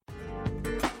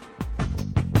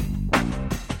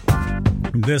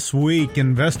This week,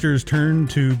 investors turn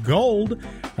to gold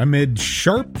amid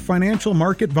sharp financial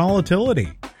market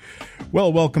volatility.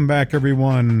 Well, welcome back,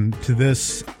 everyone, to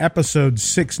this episode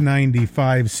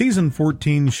 695, season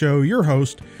 14 show. Your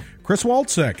host, Chris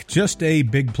Walczek. Just a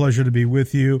big pleasure to be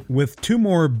with you with two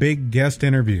more big guest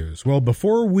interviews. Well,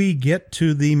 before we get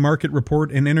to the market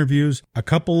report and interviews, a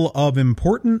couple of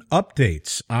important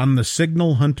updates on the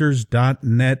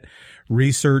signalhunters.net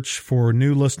research for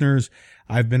new listeners.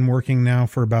 I've been working now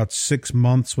for about 6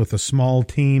 months with a small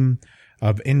team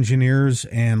of engineers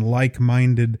and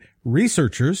like-minded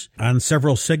researchers on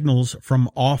several signals from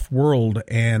off-world.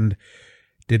 And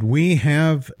did we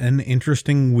have an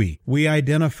interesting week? We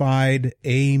identified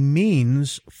a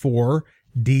means for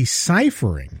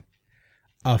deciphering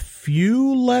a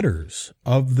few letters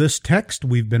of this text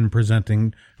we've been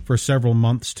presenting for several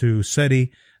months to SETI,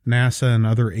 NASA, and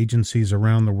other agencies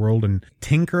around the world, and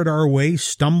tinkered our way,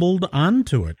 stumbled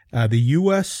onto it. The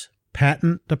U.S.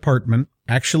 Patent Department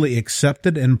actually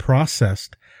accepted and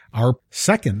processed our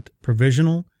second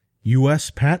provisional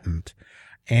U.S. patent.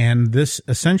 And this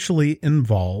essentially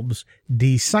involves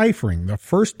deciphering. The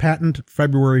first patent,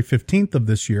 February 15th of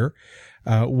this year,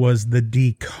 was the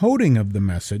decoding of the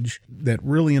message that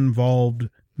really involved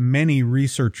many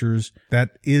researchers.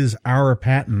 That is our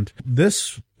patent.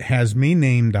 This has me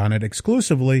named on it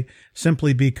exclusively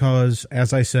simply because,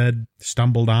 as I said,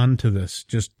 stumbled onto this,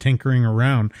 just tinkering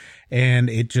around, and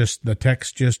the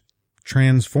text just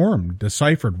transformed,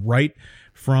 deciphered right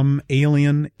from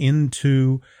alien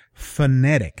into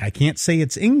phonetic. I can't say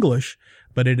it's English,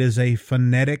 but it is a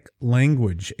phonetic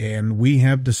language, and we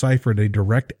have deciphered a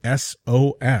direct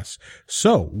SOS.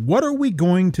 So what are we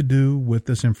going to do with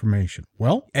this information?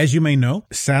 Well, as you may know,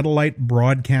 satellite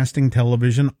broadcasting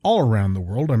television all around the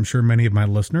world, I'm sure many of my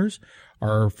listeners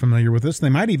are familiar with this. They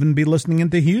might even be listening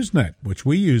into HughesNet, which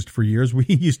we used for years. We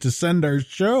used to send our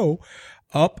show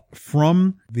up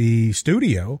from the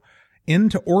studio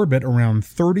into orbit around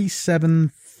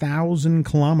 37,000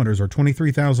 kilometers or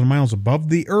 23,000 miles above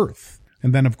the Earth.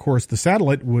 And then, of course, the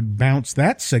satellite would bounce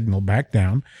that signal back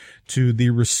down to the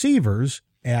receivers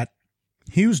at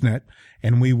HughesNet,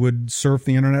 and we would surf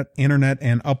the internet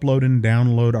and upload and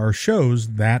download our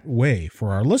shows that way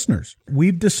for our listeners.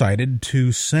 We've decided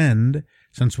to send,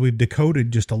 since we've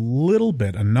decoded just a little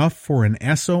bit, enough for an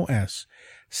SOS,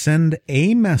 send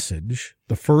a message,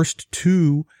 the first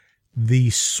to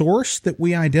the source that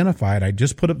we identified. I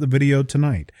just put up the video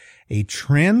tonight, a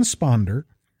transponder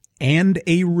and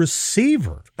a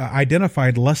receiver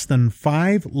identified less than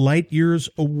 5 light years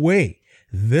away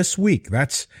this week.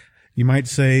 That's, you might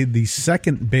say, the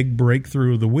second big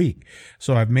breakthrough of the week.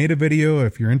 So I've made a video.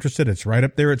 If you're interested, it's right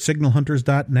up there at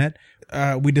signalhunters.net.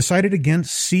 We decided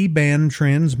against C-band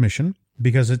transmission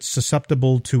because it's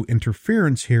susceptible to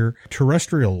interference here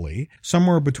terrestrially,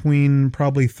 somewhere between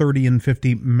probably 30 and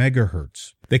 50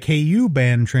 megahertz. The KU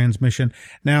band transmission.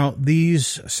 Now,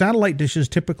 these satellite dishes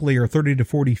typically are 30 to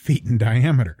 40 feet in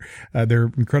diameter.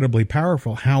 They're incredibly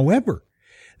powerful. However,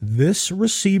 this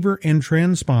receiver and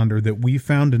transponder that we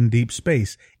found in deep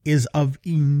space is of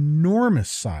enormous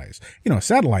size. A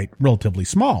satellite, relatively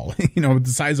small, the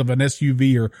size of an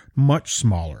SUV or much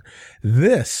smaller.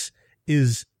 This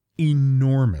is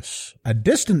enormous. A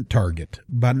distant target,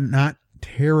 but not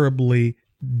terribly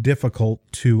difficult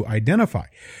to identify.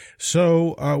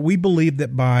 So we believe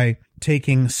that by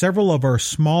taking several of our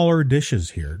smaller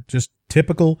dishes here, just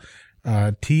typical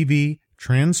TV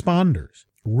transponders,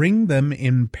 ring them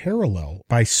in parallel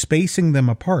by spacing them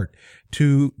apart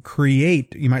to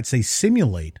create, you might say,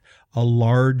 simulate a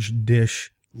large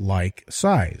dish-like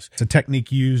size. It's a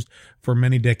technique used for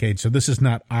many decades, so this is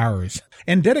not ours.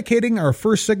 And dedicating our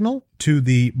first signal to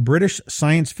the British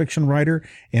science fiction writer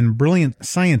and brilliant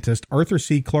scientist Arthur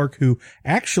C. Clarke, who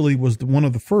actually was one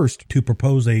of the first to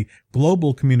propose a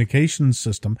global communications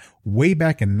system way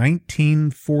back in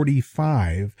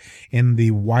 1945 in the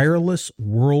Wireless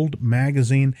World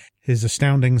magazine. His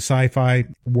astounding sci-fi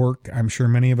work, I'm sure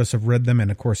many of us have read them and,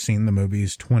 of course, seen the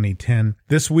movies 2010.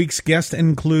 This week's guests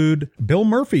include Bill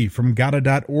Murphy from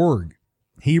Gata.org.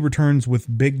 He returns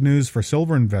with big news for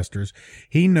silver investors.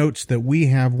 He notes that we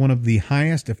have one of the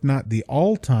highest, if not the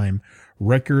all-time,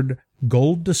 record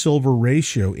gold to silver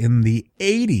ratio in the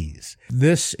 80s.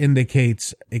 This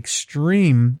indicates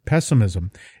extreme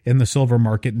pessimism in the silver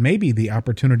market. Maybe the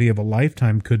opportunity of a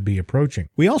lifetime could be approaching.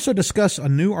 We also discuss a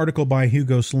new article by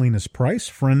Hugo Salinas Price,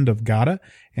 friend of Gata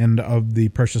and of the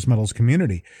precious metals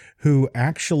community, who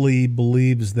actually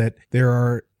believes that there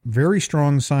are very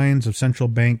strong signs of central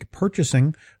bank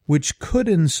purchasing, which could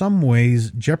in some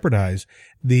ways jeopardize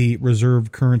the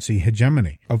reserve currency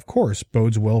hegemony. Of course,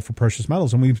 bodes well for precious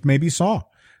metals, and we maybe saw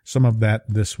some of that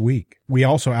this week. We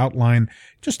also outline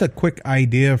just a quick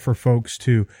idea for folks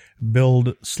to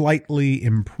build slightly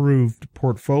improved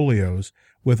portfolios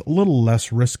with a little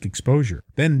less risk exposure.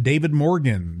 Then David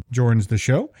Morgan joins the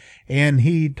show, and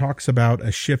he talks about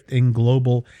a shift in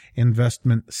global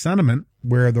investment sentiment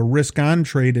where the risk-on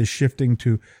trade is shifting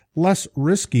to less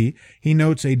risky. He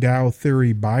notes a Dow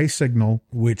theory buy signal,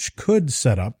 which could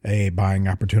set up a buying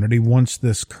opportunity once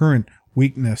this current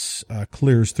weakness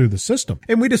clears through the system.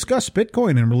 And we discuss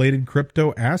Bitcoin and related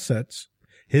crypto assets.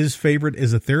 His favorite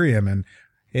is Ethereum, and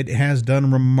it has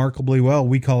done remarkably well.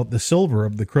 We call it the silver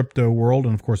of the crypto world,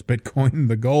 and of course, Bitcoin,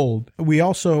 the gold. We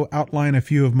also outline a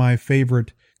few of my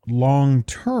favorite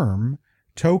long-term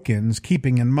tokens,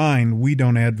 keeping in mind we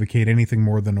don't advocate anything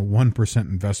more than a 1%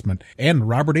 investment. And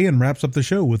Robert Ian wraps up the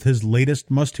show with his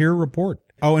latest must-hear report.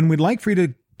 Oh, and we'd like for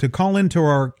you to call into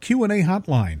our Q&A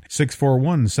hotline,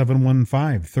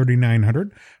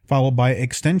 641-715-3900, followed by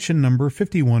extension number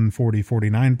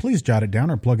 514049. Please jot it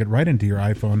down or plug it right into your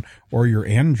iPhone or your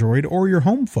Android or your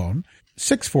home phone,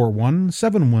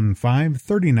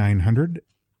 641-715-3900.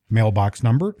 Mailbox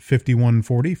number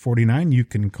 514049. You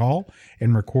can call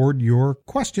and record your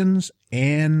questions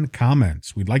and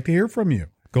comments. We'd like to hear from you.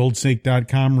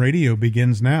 GoldSync.com radio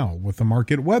begins now with the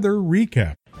market weather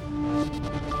recap.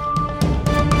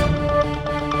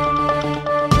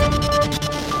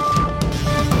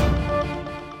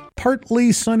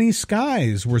 Partly sunny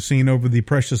skies were seen over the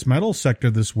precious metals sector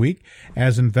this week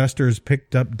as investors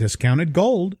picked up discounted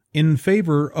gold in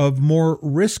favor of more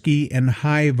risky and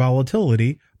high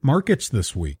volatility markets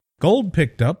this week. Gold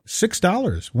picked up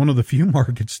 $6, one of the few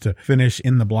markets to finish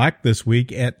in the black this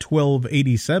week at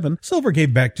 $12.87. Silver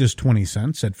gave back just 20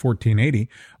 cents at $14.80,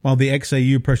 while the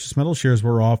XAU precious metal shares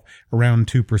were off around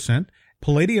 2%.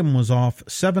 Palladium was off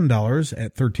 $7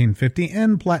 at $13.50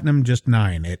 and platinum just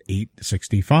 $9 at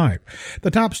 $8.65. The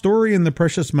top story in the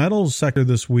precious metals sector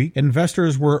this week,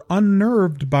 investors were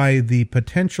unnerved by the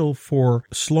potential for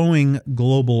slowing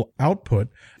global output,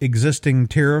 existing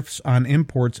tariffs on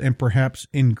imports, and perhaps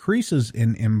increases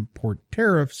in import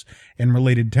tariffs and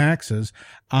related taxes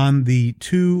on the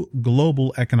two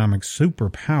global economic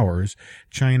superpowers,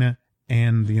 China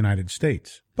and the United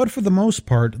States. But for the most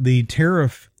part, the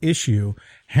tariff issue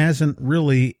hasn't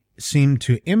really seemed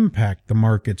to impact the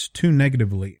markets too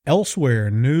negatively.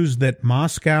 Elsewhere, news that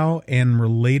Moscow and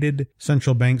related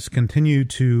central banks continue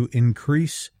to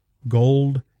increase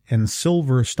gold and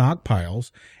silver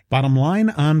stockpiles. Bottom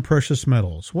line on precious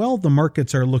metals. Well, the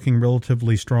markets are looking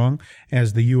relatively strong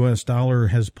as the U.S. dollar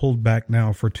has pulled back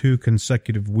now for 2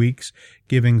 consecutive weeks,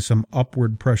 giving some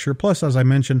upward pressure. Plus, as I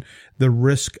mentioned, the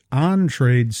risk on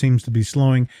trade seems to be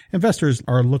slowing. Investors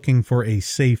are looking for a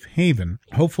safe haven.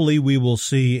 Hopefully, we will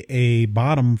see a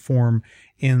bottom form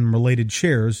in related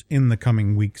shares in the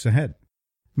coming weeks ahead.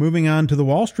 Moving on to the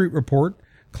Wall Street report.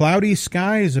 Cloudy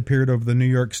skies appeared over the New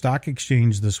York Stock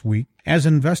Exchange this week as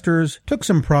investors took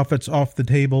some profits off the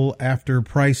table after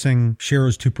pricing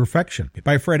shares to perfection.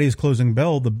 By Friday's closing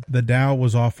bell, the Dow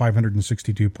was off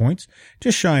 562 points,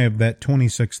 just shy of that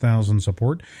 26,000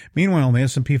 support. Meanwhile, the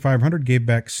S&P 500 gave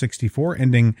back 64,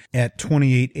 ending at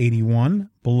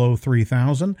 2881, below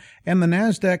 3,000, and the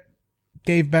Nasdaq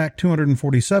gave back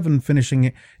 247,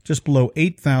 finishing just below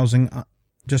 8,000.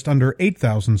 Just under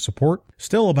 8,000 support,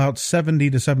 still about 70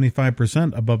 to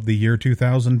 75% above the year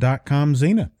 2000 dot-com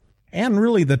zenith. And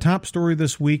really the top story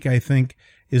this week, I think,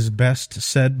 is best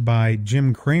said by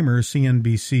Jim Cramer,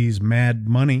 CNBC's Mad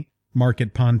Money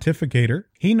market pontificator.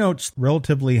 He notes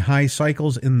relatively high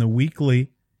cycles in the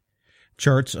weekly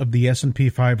charts of the S&P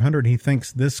 500. He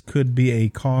thinks this could be a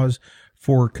cause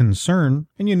for concern,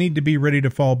 and you need to be ready to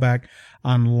fall back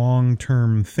on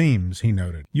long-term themes, he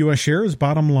noted. U.S. shares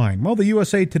bottom line. Well, the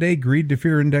USA Today Greed to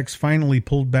Fear Index finally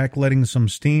pulled back, letting some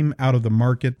steam out of the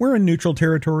market. We're in neutral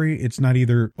territory. It's not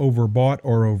either overbought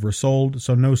or oversold,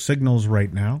 so no signals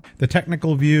right now. The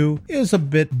technical view is a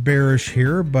bit bearish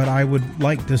here, but I would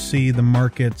like to see the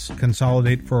markets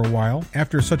consolidate for a while.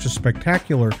 After such a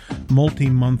spectacular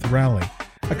multi-month rally,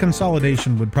 a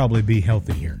consolidation would probably be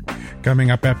healthy here.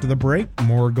 Coming up after the break,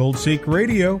 more GoldSeek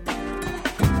Radio.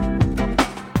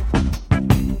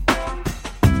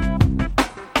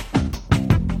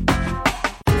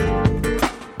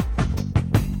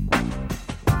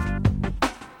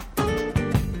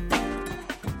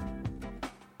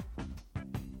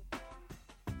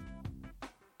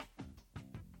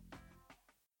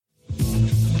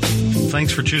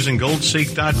 Thanks for choosing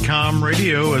GoldSeek.com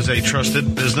radio as a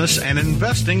trusted business and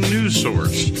investing news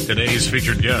source. Today's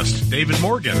featured guest, David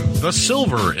Morgan, the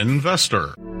Silver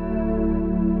Investor.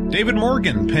 David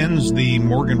Morgan pens the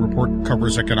Morgan Report,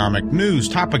 covers economic news,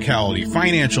 topicality,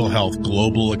 financial health,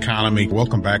 global economy.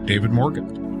 Welcome back, David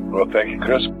Morgan. Well, thank you,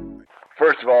 Chris.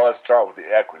 First of all, let's start with the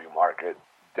equity market.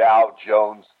 Dow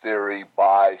Jones theory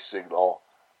buy signal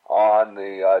on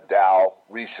the Dow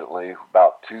recently,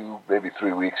 about 2, maybe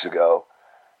 3 weeks ago.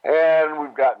 And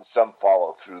we've gotten some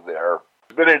follow through there.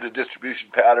 It's been in a distribution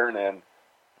pattern, and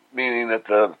meaning that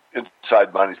the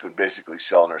inside money's been basically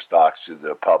selling their stocks to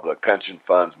the public, pension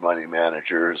funds, money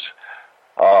managers,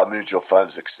 mutual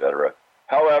funds, etc.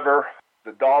 However,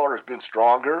 the dollar has been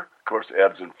stronger. Of course,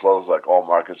 ebbs and flows like all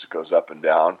markets. It goes up and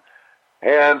down.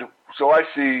 And so I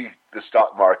see the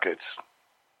stock markets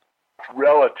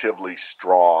relatively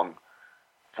strong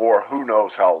for who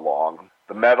knows how long.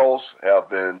 The metals have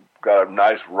got a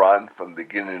nice run from the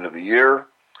beginning of the year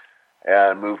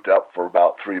and moved up for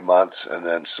about 3 months and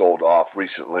then sold off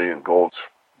recently, and gold's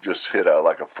just hit a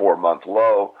 4-month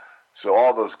low. So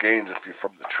all those gains, if you're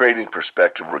from the trading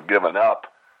perspective, were given up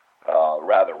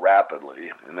rather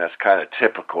rapidly, and that's kind of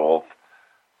typical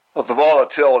of the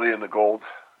volatility in the gold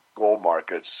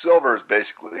market. Silver is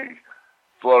basically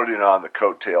floating on the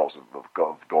coattails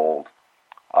of gold.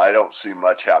 I don't see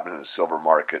much happening in the silver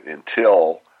market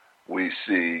until we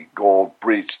see gold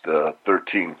breach the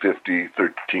 1350,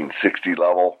 1360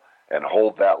 level and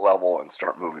hold that level and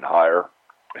start moving higher.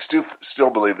 I still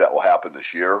believe that will happen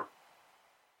this year,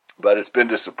 but it's been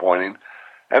disappointing.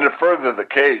 And to further the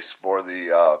case for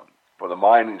the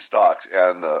mining stocks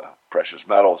and the precious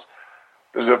metals,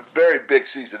 there's a very big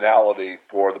seasonality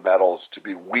for the metals to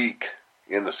be weak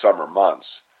in the summer months.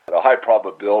 A high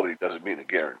probability doesn't mean a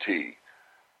guarantee.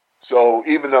 So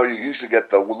even though you usually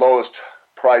get the lowest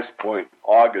price point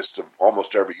August of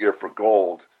almost every year for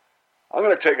gold, I'm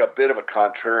going to take a bit of a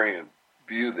contrarian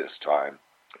view this time.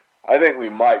 I think we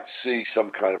might see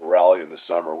some kind of rally in the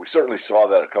summer. We certainly saw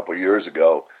that a couple of years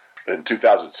ago. In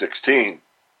 2016,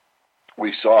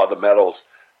 we saw the metals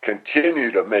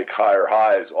continue to make higher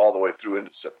highs all the way through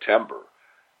into September.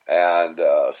 And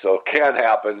so it can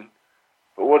happen,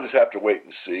 but we'll just have to wait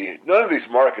and see. None of these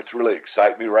markets really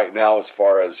excite me right now as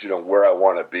far as, where I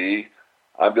want to be.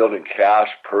 I'm building cash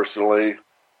personally,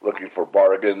 looking for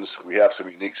bargains. We have some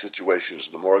unique situations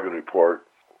in the Morgan Report.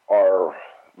 Our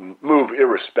move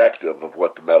irrespective of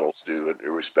what the metals do and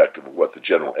irrespective of what the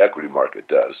general equity market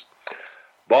does.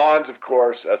 Bonds, of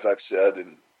course, as I've said,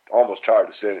 and almost tired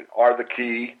of saying it, are the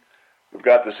key. We've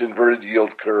got this inverted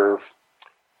yield curve.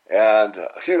 And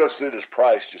Hugo Snuda's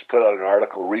Price just put out an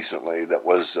article recently that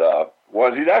was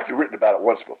he'd actually written about it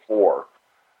once before,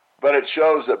 but it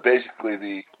shows that basically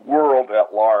the world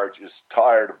at large is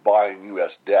tired of buying U.S.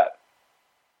 debt.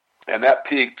 And that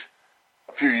peaked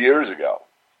a few years ago.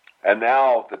 And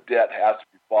now the debt has to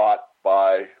be bought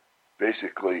by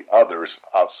basically others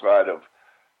outside of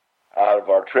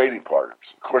our trading partners.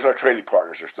 Of course, our trading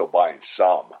partners are still buying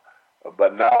some,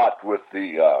 but not with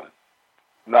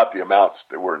not the amounts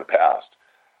they were in the past.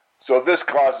 So this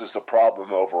causes a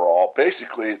problem overall.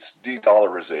 Basically, it's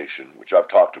de-dollarization, which I've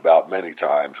talked about many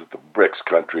times with the BRICS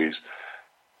countries.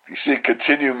 You see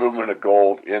continued movement of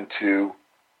gold into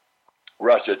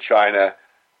Russia, China.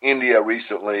 India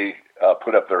recently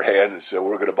put up their hand and said,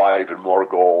 we're going to buy even more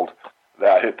gold.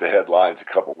 That hit the headlines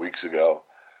a couple weeks ago.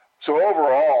 So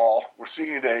overall, we're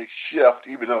seeing a shift,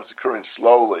 even though it's occurring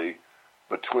slowly,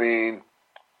 between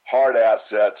hard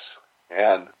assets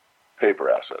and paper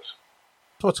assets.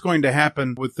 What's going to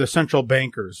happen with the central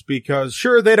bankers? Because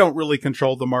sure, they don't really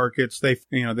control the markets. They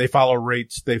follow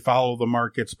rates, they follow the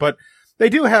markets, but they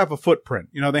do have a footprint.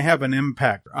 They have an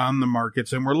impact on the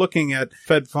markets. And we're looking at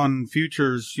Fed fund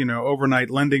futures,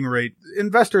 overnight lending rate.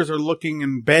 Investors are looking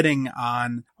and betting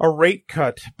on a rate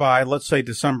cut by, let's say,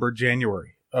 December,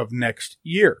 January of next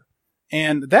year.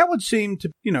 And that would seem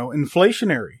to,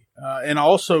 inflationary. And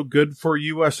also good for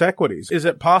U.S. equities. Is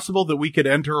it possible that we could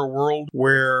enter a world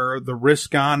where the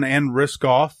risk on and risk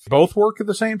off both work at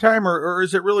the same time, or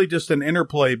is it really just an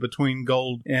interplay between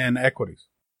gold and equities?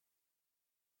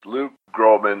 Luke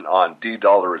Groman on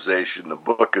de-dollarization. The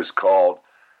book is called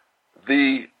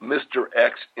The Mr.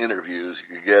 X Interviews.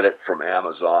 You can get it from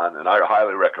Amazon, and I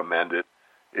highly recommend it.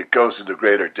 It goes into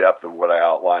greater depth of what I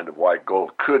outlined of why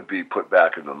gold could be put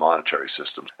back into the monetary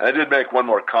system. And I did make one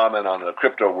more comment on the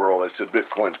crypto world. I said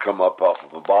Bitcoin's come up off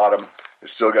of the bottom.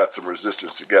 It's still got some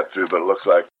resistance to get through, but it looks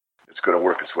like it's going to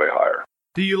work its way higher.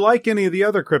 Do you like any of the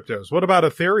other cryptos? What about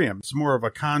Ethereum? It's more of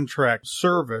a contract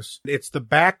service. It's the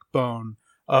backbone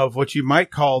of what you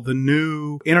might call the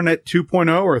new Internet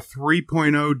 2.0 or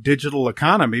 3.0 digital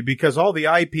economy, because all the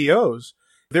IPOs,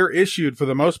 they're issued for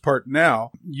the most part now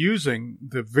using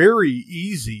the very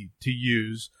easy to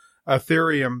use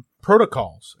Ethereum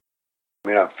protocols. I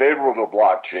mean, I'm favorable to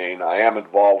blockchain. I am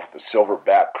involved with a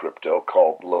silver-backed crypto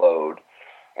called LODE.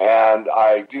 And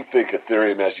I do think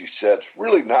Ethereum, as you said, is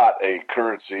really not a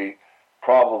currency.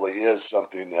 Probably is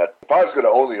something that, if I was going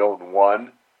to only own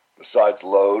one besides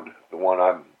LODE, the one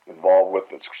I'm involved with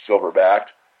that's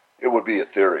silver-backed, it would be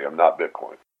Ethereum, not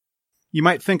Bitcoin. You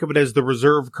might think of it as the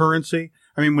reserve currency.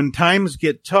 I mean, when times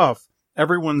get tough,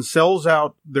 everyone sells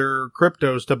out their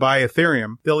cryptos to buy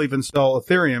Ethereum. They'll even sell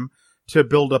Ethereum to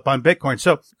build up on Bitcoin.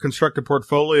 So construct a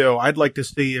portfolio. I'd like to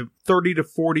see 30 to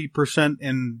 40%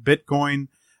 in Bitcoin,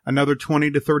 another 20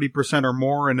 to 30% or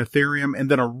more in Ethereum, and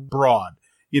then a broad,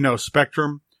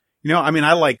 spectrum. I mean,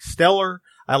 I like Stellar.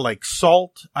 I like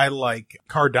Salt. I like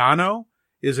Cardano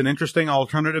is an interesting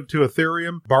alternative to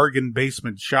Ethereum. Bargain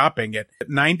basement shopping at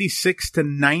 96 to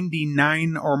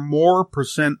 99 or more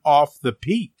 % off the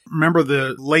peak. Remember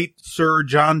the late Sir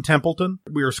John Templeton?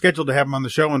 We were scheduled to have him on the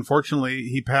show. Unfortunately,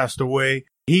 he passed away.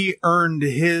 He earned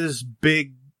his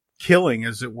big killing,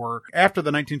 as it were, after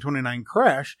the 1929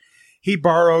 crash. He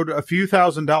borrowed a few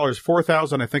 $1,000s,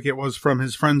 $4,000, I think it was, from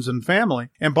his friends and family,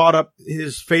 and bought up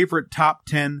his favorite top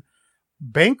 10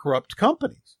 bankrupt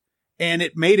companies. And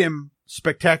it made him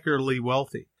spectacularly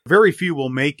wealthy. Very few will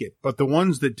make it, but the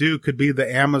ones that do could be the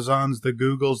Amazons, the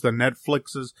Googles, the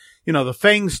Netflixes, the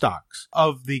FANG stocks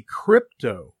of the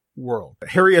crypto world.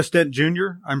 Harry S. Dent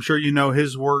Jr., I'm sure you know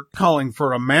his work, calling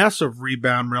for a massive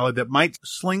rebound rally that might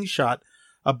slingshot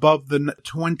above the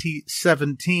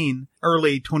 2017,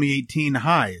 early 2018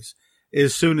 highs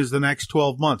as soon as the next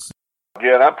 12 months.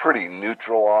 Again, I'm pretty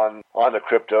neutral on the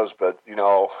cryptos, but,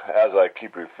 as I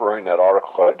keep referring that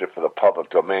article I did for the public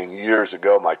domain years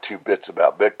ago, my 2 bits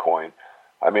about Bitcoin,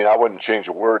 I mean, I wouldn't change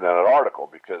a word in that article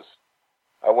because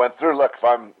I went through, look, if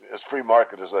I'm as free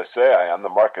market as I say I am, the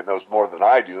market knows more than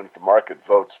I do, and if the market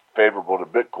votes favorable to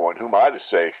Bitcoin, who am I to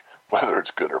say whether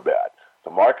it's good or bad?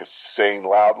 The market's saying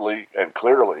loudly and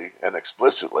clearly and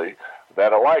explicitly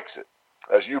that it likes it.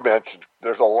 As you mentioned,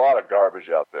 there's a lot of garbage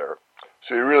out there.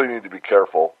 So you really need to be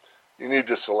careful. You need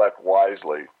to select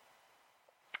wisely.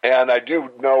 And I do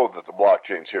know that the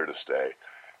blockchain's here to stay.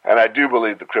 And I do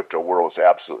believe the crypto world is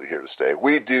absolutely here to stay.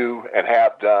 We do and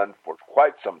have done for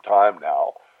quite some time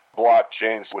now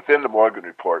blockchains within the Morgan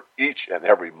Report each and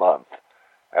every month.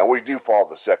 And we do follow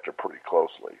the sector pretty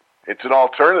closely. It's an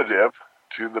alternative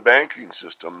to the banking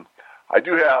system. I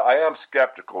am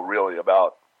skeptical really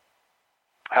about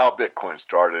how Bitcoin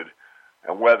started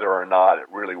and whether or not it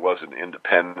really wasn't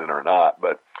independent or not,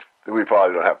 but we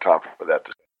probably don't have time for that.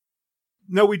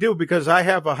 No, we do, because I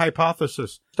have a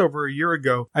hypothesis. Just over a year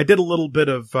ago, I did a little bit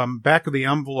of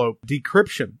back-of-the-envelope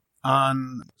decryption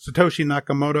on Satoshi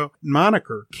Nakamoto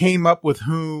moniker, came up with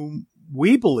whom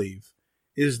we believe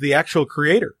is the actual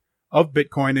creator of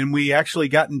Bitcoin, and we actually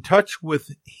got in touch with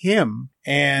him,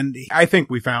 and I think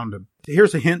we found him.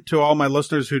 Here's a hint to all my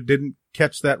listeners who didn't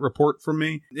catch that report from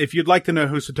me. If you'd like to know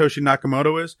who Satoshi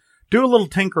Nakamoto is, do a little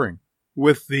tinkering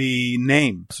with the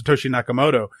name Satoshi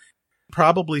Nakamoto.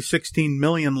 Probably 16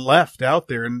 million left out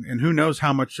there, and who knows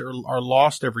how much are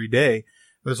lost every day.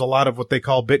 There's a lot of what they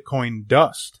call Bitcoin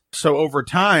dust. So over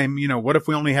time, what if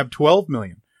we only have 12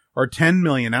 million or 10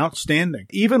 million outstanding?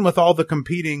 Even with all the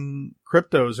competing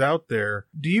cryptos out there,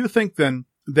 do you think then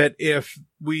that if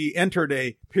we entered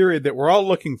a period that we're all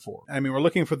looking for, I mean, we're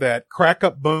looking for that crack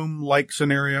up boom like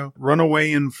scenario,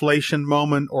 runaway inflation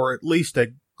moment, or at least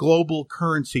a global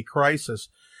currency crisis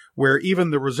where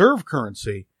even the reserve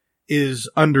currency is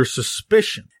under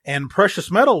suspicion, and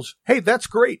precious metals, hey, that's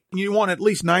great. You want at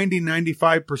least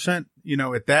 90-95%,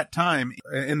 at that time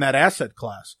in that asset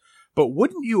class. But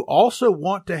wouldn't you also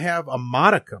want to have a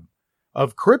modicum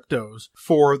of cryptos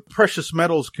for precious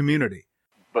metals community?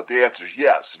 But the answer is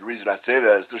yes. The reason I say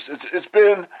that is it's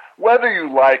been, whether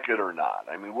you like it or not,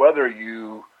 I mean, whether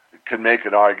you can make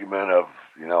an argument of,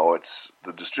 it's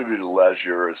the distributed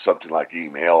ledger is something like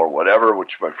email or whatever,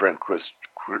 which my friend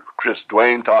Chris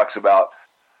Duane talks about.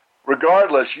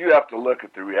 Regardless, you have to look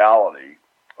at the reality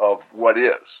of what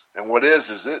is. And what is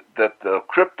it that the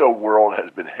crypto world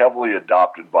has been heavily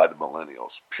adopted by the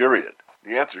millennials, period.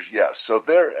 The answer is yes. So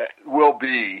there will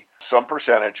be some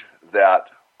percentage that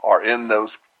are in those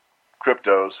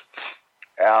cryptos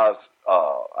as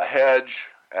a hedge,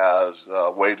 as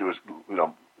a way to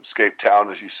escape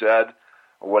town, as you said,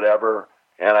 or whatever.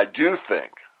 And I do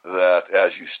think that,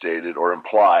 as you stated or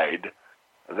implied,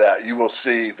 that you will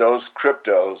see those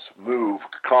cryptos move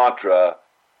contra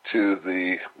to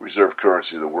the reserve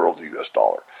currency of the world, the U.S.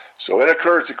 dollar. So in a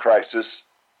currency crisis,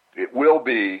 it will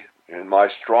be, in my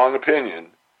strong opinion,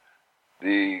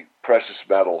 the precious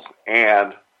metals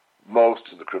and most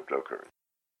of the cryptocurrency.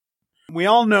 We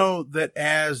all know that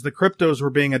as the cryptos were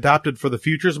being adopted for the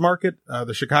futures market,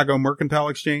 the Chicago Mercantile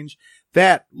Exchange,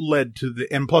 that led to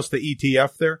and plus the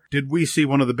ETF there, did we see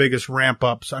one of the biggest ramp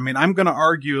ups? I mean, I'm going to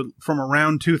argue from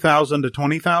around 2000 to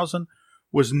 20,000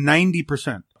 was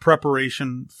 90%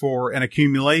 preparation for an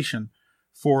accumulation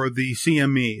for the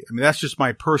CME. I mean, that's just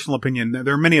my personal opinion.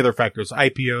 There are many other factors,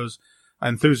 IPOs,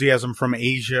 enthusiasm from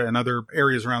Asia and other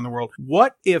areas around the world.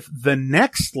 What if the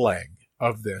next leg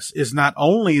of this is not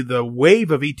only the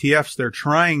wave of ETFs they're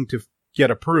trying to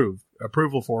get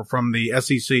approval for from the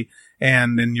SEC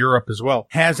and in Europe as well?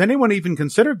 Has anyone even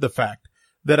considered the fact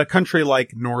that a country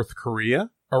like North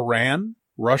Korea, Iran,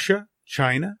 Russia,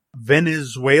 China,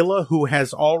 Venezuela, who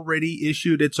has already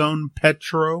issued its own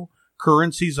petro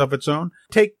currencies of its own,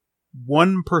 take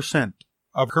 1%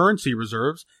 of currency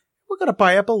reserves, we're going to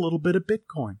buy up a little bit of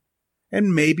Bitcoin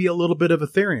and maybe a little bit of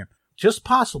Ethereum, just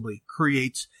possibly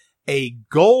creates a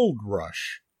gold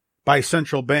rush by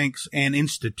central banks and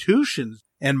institutions.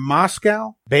 And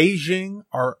Moscow, Beijing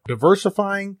are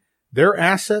diversifying their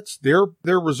assets, their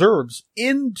reserves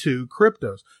into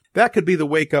cryptos. That could be the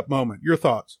wake-up moment. Your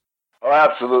thoughts? I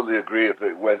absolutely agree if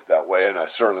it went that way, and I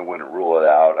certainly wouldn't rule it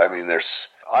out. I mean,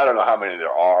 I don't know how many there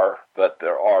are, but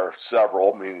there are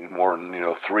several, meaning more than,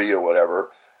 3 or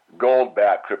whatever,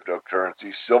 gold-backed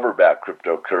cryptocurrencies, silver-backed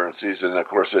cryptocurrencies, and of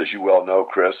course, as you well know,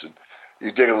 Chris, and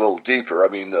you dig a little deeper, I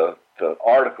mean, the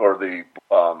article or the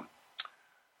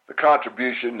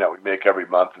contribution that we make every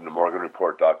month in the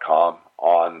MorganReport.com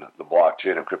on the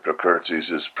blockchain and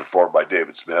cryptocurrencies is performed by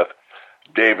David Smith.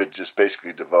 David just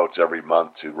basically devotes every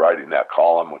month to writing that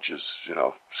column, which is,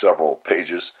 several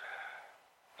pages.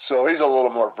 So he's a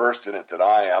little more versed in it than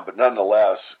I am, but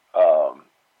nonetheless,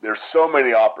 there's so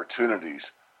many opportunities.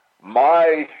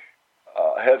 My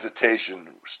hesitation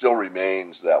still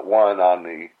remains that one on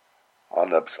the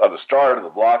start of the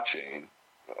blockchain,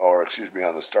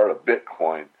 on the start of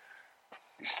Bitcoin,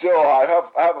 I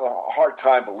have a hard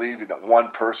time believing that one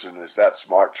person is that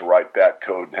smart to write that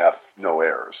code and have no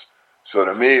errors. So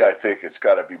to me, I think it's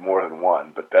got to be more than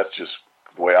one, but that's just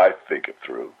the way I think it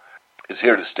through. It's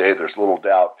here to stay, there's little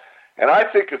doubt. And I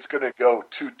think it's going to go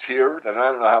two-tiered, and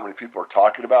I don't know how many people are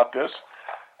talking about this,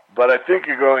 but I think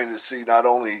you're going to see not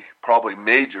only probably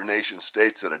major nation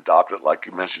states that adopt it, like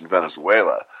you mentioned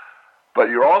Venezuela, but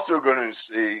you're also going to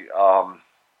see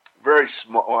very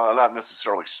small, well, not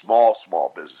necessarily small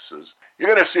businesses.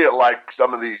 You're going to see it like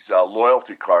some of these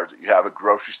loyalty cards that you have at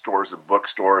grocery stores and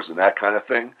bookstores and that kind of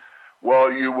thing.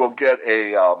 Well, you will get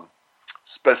a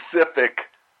specific,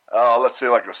 let's say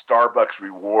like a Starbucks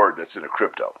reward that's in a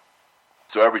crypto.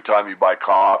 So every time you buy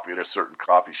coffee at a certain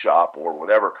coffee shop or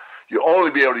whatever, you'll only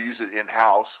be able to use it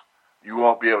in-house. You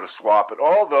won't be able to swap it.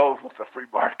 Although with the free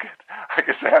market, I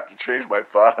guess I have to change my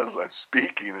thought as I'm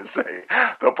speaking and say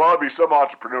there'll probably be some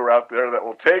entrepreneur out there that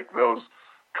will take those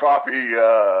coffee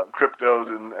cryptos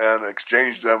and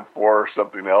exchange them for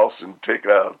something else and take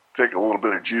a little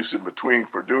bit of juice in between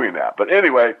for doing that. But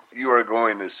anyway, you are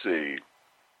going to see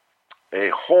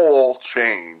a whole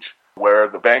change where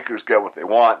the bankers get what they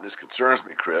want, and this concerns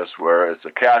me, Chris, where it's a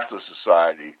cashless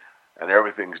society and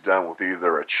everything's done with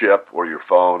either a chip or your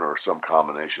phone or some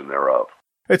combination thereof.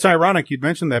 It's ironic you'd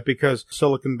mentioned that because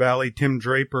Silicon Valley, Tim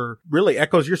Draper, really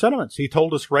echoes your sentiments. He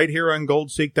told us right here on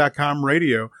GoldSeek.com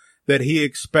radio that he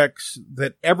expects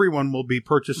that everyone will be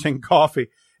purchasing coffee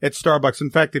at Starbucks.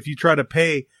 In fact, if you try to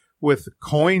pay with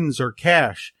coins or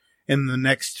cash in the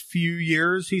next few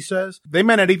years, he says, they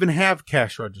may not even have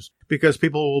cash registers because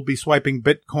people will be swiping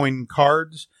Bitcoin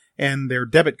cards and their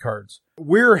debit cards.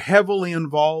 We're heavily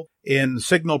involved in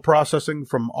signal processing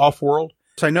from off-world.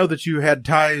 I know that you had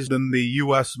ties in the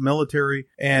U.S. military,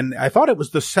 and I thought it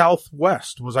was the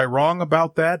Southwest. Was I wrong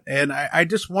about that? And I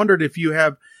just wondered if you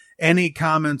have any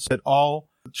comments at all,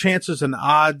 chances and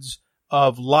odds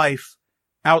of life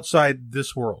outside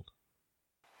this world.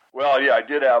 Well, yeah, I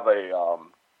did have a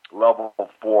level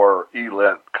 4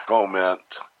 ELINT COMINT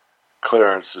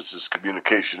clearance. This is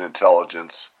communication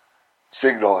intelligence,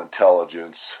 signal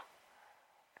intelligence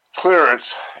clearance,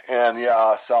 and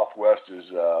yeah, Southwest is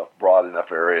a broad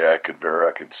enough area I could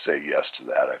say yes to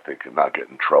that, I think, and not get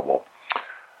in trouble.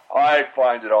 I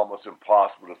find it almost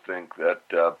impossible to think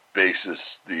that basis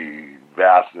the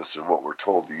vastness of what we're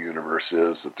told the universe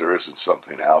is, that there isn't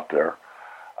something out there.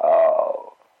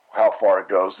 How far it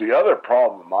goes. The other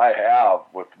problem I have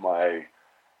with my,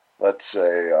 let's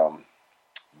say,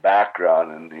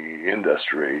 background in the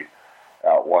industry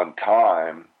at one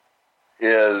time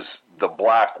is the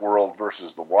black world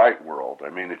versus the white world. I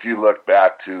mean, if you look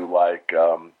back to what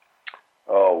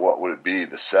would it be,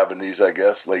 the 70s, I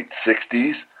guess, late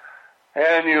 60s,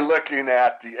 and you're looking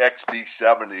at the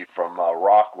XB70 from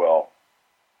Rockwell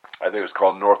I think it was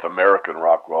called North American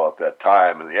Rockwell at that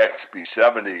time, and the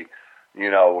XB-70,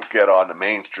 would get on the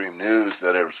mainstream news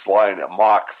that it was flying at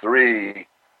Mach 3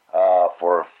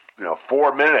 for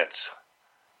 4 minutes.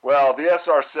 Well, the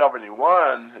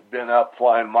SR-71 had been up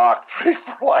flying Mach 3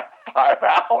 for like 5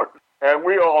 hours, and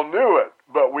we all knew it,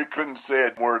 but we couldn't say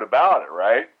a word about it,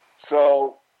 right?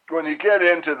 So when you get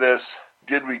into this,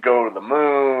 did we go to the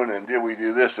moon and did we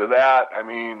do this or that? I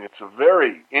mean, it's a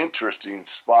very interesting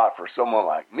spot for someone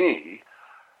like me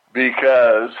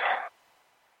because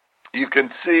you can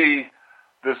see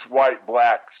this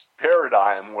white-black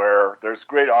paradigm where there's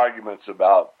great arguments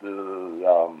about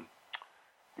the,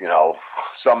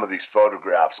 some of these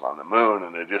photographs on the moon,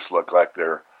 and they just look like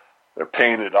they're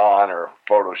painted on or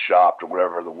photoshopped or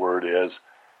whatever the word is.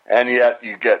 And yet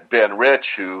you get Ben Rich,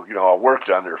 who, I worked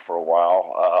under for a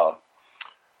while,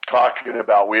 talking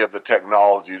about we have the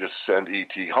technology to send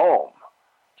ET home.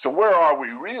 So where are we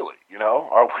really?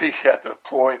 Are we at the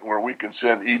point where we can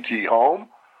send ET home,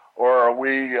 or are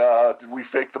we did we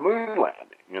fake the moon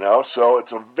landing? So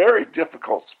it's a very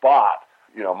difficult spot.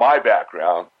 My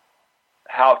background,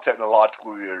 how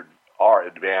technologically we are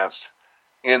advanced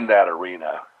in that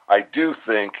arena. I do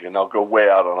think, and I'll go way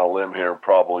out on a limb here and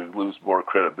probably lose more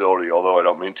credibility, although I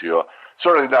don't mean to.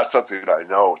 Certainly not something that I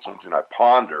know, it's something I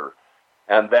ponder.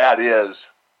 And that is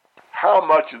how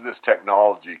much of this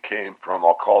technology came from,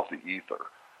 I'll call it the ether.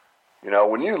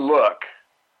 When you look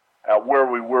at where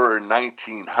we were in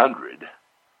 1900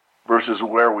 versus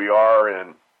where we are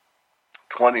in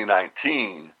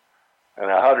 2019 and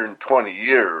 120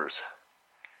 years,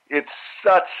 it's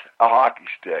such a hockey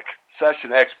stick, such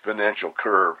an exponential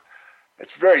curve.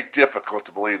 It's very difficult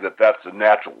to believe that that's the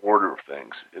natural order of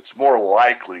things. It's more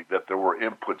likely that there were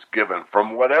inputs given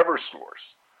from whatever source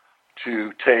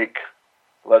to take,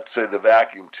 let's say, the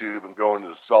vacuum tube and go into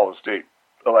the solid-state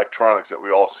electronics that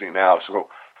we all see now. So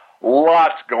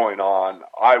lots going on.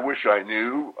 I wish I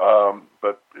knew,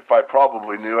 but if I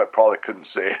probably knew, I probably couldn't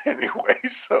say it anyway.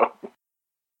 So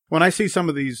when I see some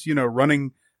of these,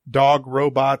 running dog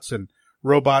robots and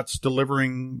robots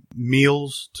delivering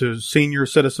meals to senior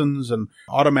citizens and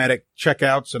automatic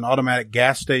checkouts and automatic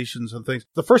gas stations and things,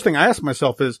 the first thing I ask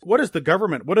myself is, what does the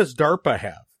government, what does DARPA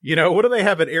have? What do they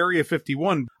have at Area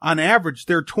 51? On average,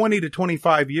 they're 20 to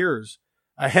 25 years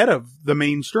ahead of the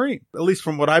mainstream, at least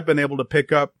from what I've been able to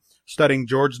pick up studying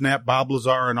George Knapp, Bob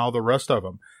Lazar, and all the rest of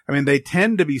them. I mean, they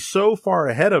tend to be so far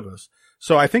ahead of us.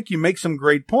 So I think you make some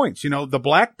great points. The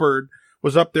Blackbird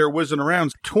was up there whizzing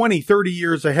around 20, 30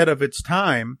 years ahead of its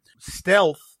time.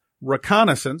 Stealth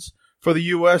reconnaissance for the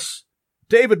U.S.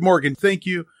 David Morgan, thank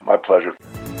you. My pleasure.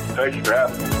 Thank you for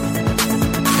having me.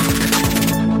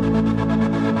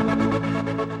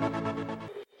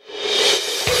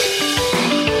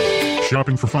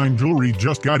 Shopping for fine jewelry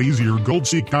just got easier.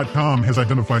 Goldseek.com has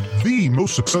identified the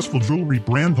most successful jewelry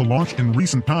brand to launch in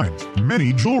recent times.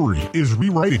 Many Jewelry is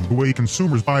rewriting the way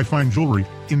consumers buy fine jewelry.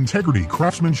 Integrity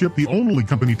Craftsmanship, the only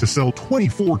company to sell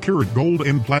 24-karat gold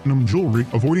and platinum jewelry,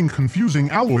 avoiding confusing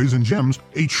alloys and gems,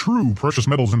 a true precious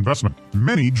metals investment.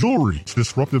 Many Jewelry's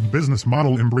disruptive business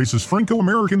model embraces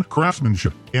Franco-American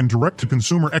craftsmanship and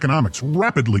direct-to-consumer economics,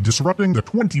 rapidly disrupting the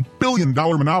 $20 billion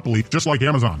monopoly just like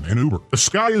Amazon and Uber. The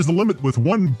sky is the limit with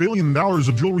 $1 billion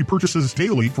of jewelry purchases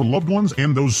daily for loved ones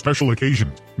and those special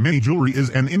occasions. Many Jewelry is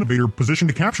an innovator positioned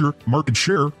to capture market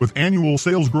share, with annual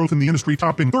sales growth in the industry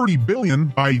topping $30 billion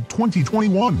by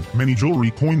 2021. Many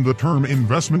Jewelry coined the term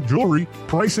investment jewelry,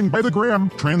 pricing by the gram,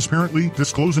 transparently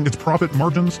disclosing its profit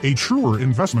margins, a truer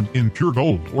investment in pure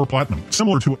gold or platinum.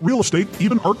 Similar to real estate,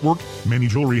 even artwork, Many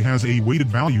Jewelry has a weighted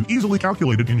value easily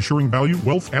calculated, ensuring value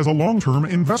wealth as a long-term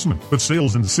investment. With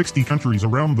sales in 60 countries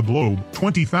around the globe,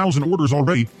 20,000 orders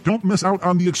already, don't miss out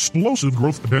on the explosive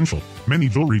growth potential. Many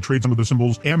Jewelry trades under the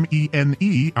symbols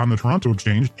MENE on the Toronto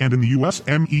Exchange, and in the U.S.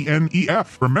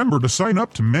 MENEF. Remember to sign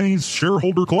up to Many's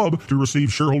Shareholder Club to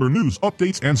receive shareholder news,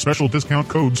 updates, and special discount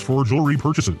codes for jewelry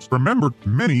purchases. Remember,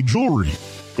 Many Jewelry.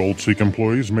 Goldseek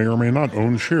employees may or may not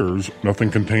own shares. Nothing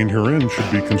contained herein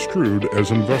should be construed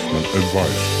as investment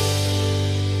advice.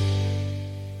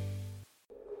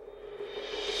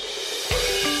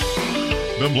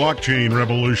 The blockchain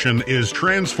revolution is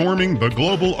transforming the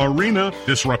global arena,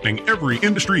 disrupting every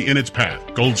industry in its path.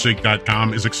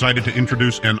 Goldseek.com is excited to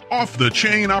introduce an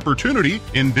off-the-chain opportunity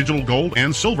in digital gold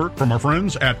and silver from our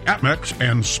friends at Atmex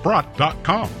and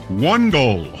Sprott.com. One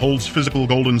Gold holds physical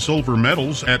gold and silver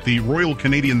metals at the Royal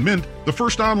Canadian Mint, the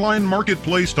first online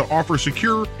marketplace to offer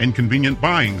secure and convenient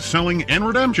buying, selling, and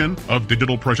redemption of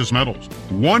digital precious metals.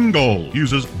 One Gold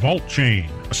uses VaultChain,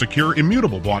 a secure,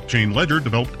 immutable blockchain ledger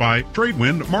developed by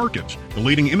Tradewind Markets, the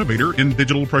leading innovator in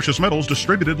digital precious metals,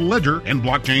 distributed ledger, and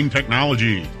blockchain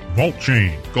technology.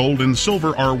 VaultChain. Gold and silver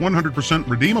are 100%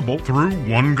 redeemable through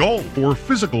One Gold for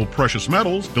physical precious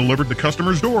metals delivered to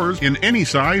customers' doors in any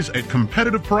size at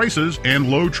competitive prices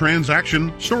and low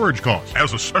transaction storage costs.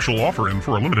 As a special offer and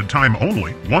for a limited time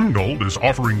only, One Gold is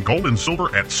offering gold and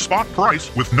silver at spot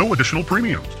price with no additional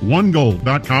premiums.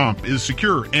 OneGold.com is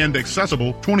secure and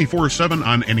accessible 24/7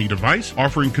 on any device,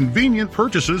 offering convenient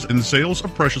purchases and sales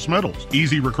of precious metals.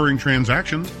 Easy recurring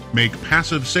transactions make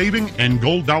passive saving and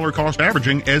gold dollar cost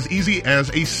averaging as easy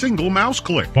as a single mouse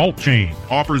click. VaultChain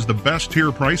offers the best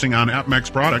tier pricing on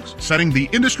AppMex products, setting the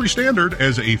industry standard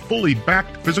as a fully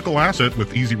backed physical asset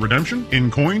with easy redemption in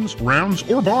coins, rounds,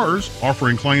 or bars,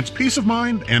 offering clients peace of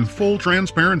mind and full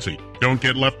transparency. Don't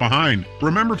get left behind.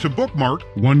 Remember to bookmark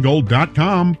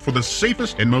OneGold.com for the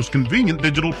safest and most convenient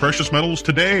digital precious metals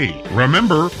today.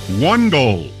 Remember, One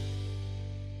Gold.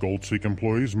 GoldSeek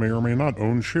employees may or may not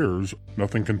own shares.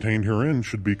 Nothing contained herein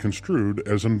should be construed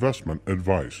as investment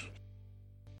advice.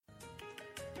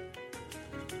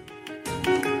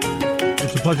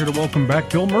 It's a pleasure to welcome back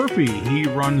Bill Murphy. He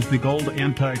runs the Gold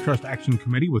Antitrust Action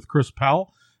Committee with Chris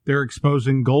Powell. They're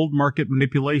exposing gold market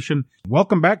manipulation.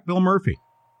 Welcome back, Bill Murphy.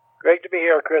 Great to be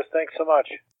here, Chris. Thanks so much.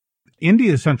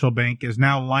 India's central bank is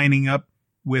now lining up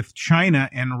with China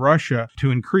and Russia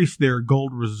to increase their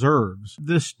gold reserves.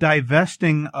 This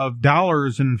divesting of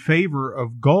dollars in favor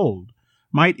of gold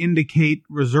might indicate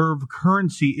reserve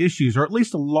currency issues, or at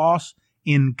least a loss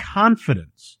in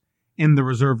confidence in the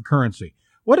reserve currency.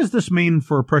 What does this mean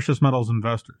for precious metals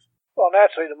investors? Well,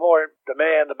 naturally, the more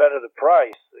demand, the better the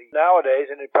price. Nowadays,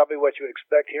 and probably what you would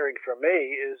expect hearing from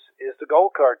me, is the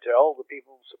gold cartel, the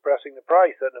people suppressing the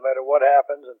price, that no matter what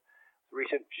happens, and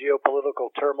recent geopolitical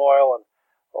turmoil and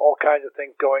all kinds of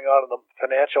things going on in the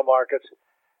financial markets,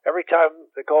 every time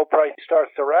the gold price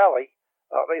starts to rally,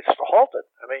 it's halted.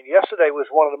 I mean, yesterday was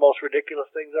one of the most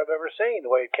ridiculous things I've ever seen,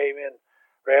 the way it came in,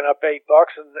 ran up $8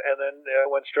 and then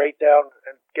went straight down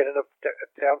and getting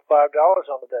down $5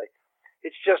 on the day.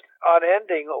 It's just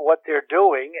unending what they're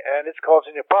doing, and it's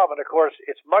causing a problem. And, of course,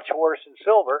 it's much worse in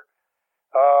silver.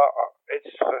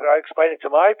 I explain it to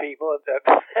my people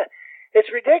that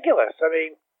it's ridiculous. I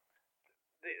mean,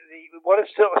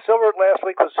 silver last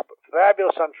week was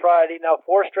fabulous on Friday. Now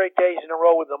 4 straight days in a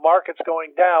row with the markets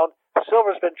going down.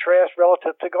 Silver's been trashed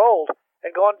relative to gold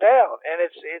and gone down, and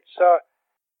it's.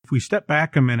 If we step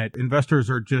back a minute, investors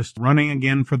are just running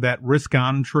again for that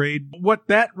risk-on trade. What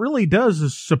that really does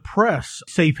is suppress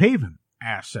safe haven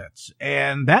assets,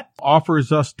 and that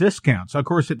offers us discounts. Of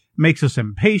course, it makes us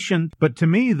impatient, but to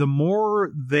me, the more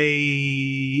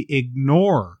they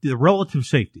ignore the relative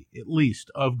safety, at least,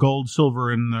 of gold,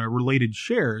 silver, and the related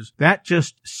shares, that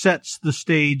just sets the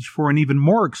stage for an even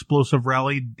more explosive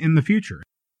rally in the future.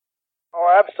 Oh,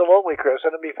 absolutely, Chris.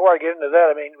 And before I get into that,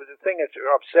 I mean, the thing that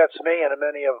upsets me and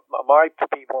many of my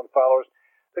people and followers,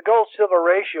 the gold-silver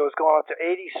ratio has gone up to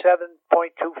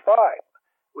 87.25.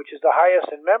 Which is the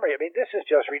highest in memory. I mean, this is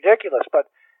just ridiculous.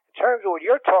 But in terms of what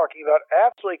you're talking about,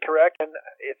 absolutely correct, and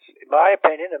it's, in my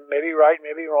opinion, and maybe right,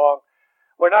 maybe wrong,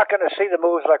 we're not going to see the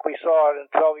moves like we saw in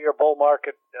the 12-year bull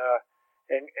market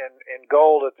in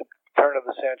gold at the turn of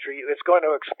the century. It's going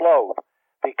to explode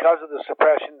because of the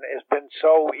suppression has been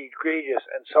so egregious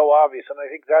and so obvious. And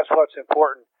I think that's what's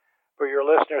important for your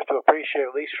listeners to appreciate,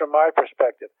 at least from my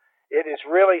perspective. It is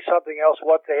really something else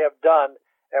what they have done.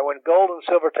 And when gold and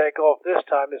silver take off this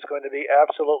time, it's going to be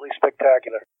absolutely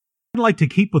spectacular. I'd like to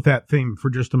keep with that theme for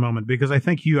just a moment, because I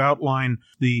think you outline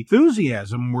the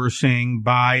enthusiasm we're seeing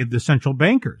by the central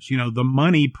bankers. You know, the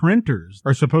money printers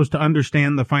are supposed to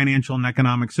understand the financial and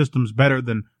economic systems better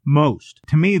than most.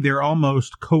 To me, they're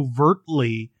almost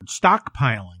covertly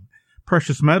stockpiling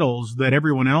precious metals that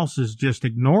everyone else is just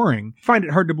ignoring. I find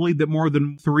it hard to believe that more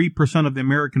than 3% of the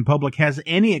American public has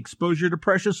any exposure to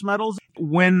precious metals.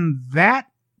 When that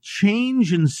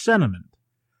change in sentiment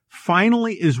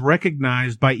finally is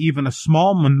recognized by even a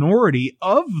small minority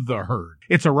of the herd,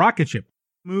 it's a rocket ship.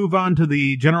 Move on to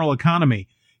the general economy.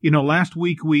 You know, last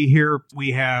week we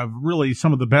have really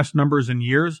some of the best numbers in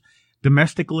years.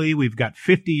 Domestically, we've got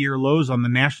 50-year lows on the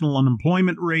national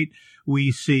unemployment rate.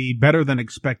 We see better than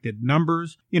expected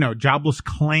numbers. You know, jobless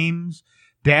claims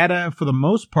data, for the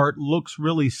most part, looks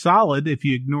really solid if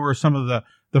you ignore some of the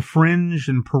fringe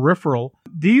and peripheral.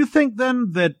 Do you think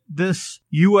then that this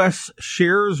U.S.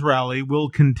 shares rally will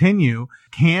continue?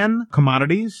 Can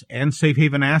commodities and safe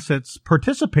haven assets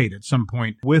participate at some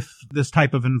point with this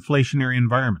type of inflationary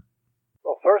environment?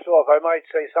 Well, first of all, if I might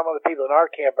say, some of the people in our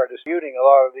camp are disputing a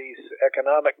lot of these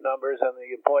economic numbers and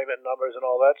the employment numbers and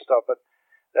all that stuff. But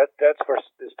that's for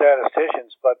the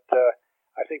statisticians. But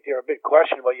I think they're a bit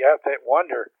questionable. You have to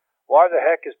wonder, why the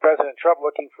heck is President Trump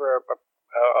looking for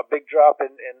a big drop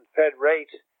in Fed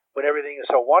rates when everything is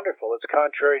so wonderful? It's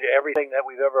contrary to everything that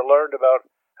we've ever learned about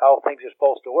how things are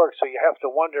supposed to work. So you have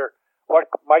to wonder what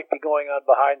might be going on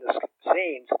behind the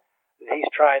scenes that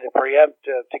he's trying to preempt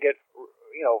to get,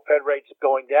 Fed rates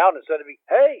going down instead of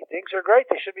hey, things are great,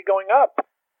 they should be going up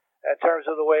in terms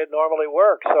of the way it normally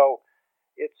works. So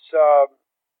it's a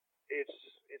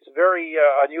very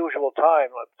unusual time,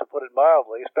 to put it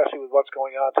mildly, especially with what's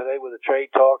going on today with the trade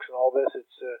talks and all this.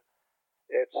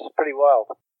 It's pretty wild.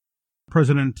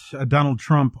 President Donald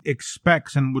Trump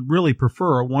expects and would really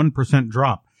prefer a 1%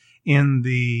 drop in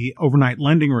the overnight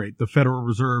lending rate, the Federal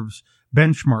Reserve's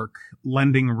benchmark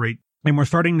lending rate. And we're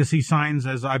starting to see signs,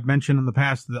 as I've mentioned in the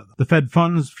past, that the Fed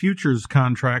funds futures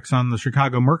contracts on the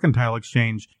Chicago Mercantile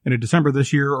Exchange in December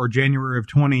this year or January of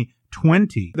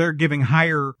 2020, they're giving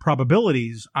higher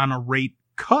probabilities on a rate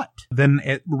cut than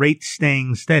at rates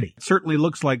staying steady. It certainly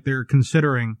looks like they're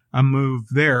considering a move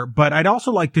there. But I'd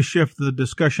also like to shift the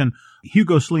discussion.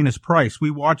 Hugo Salinas Price, we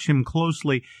watch him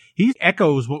closely. He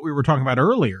echoes what we were talking about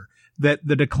earlier, that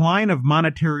the decline of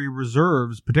monetary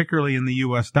reserves, particularly in the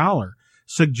U.S. dollar,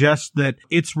 suggests that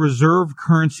its reserve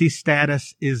currency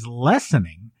status is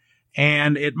lessening,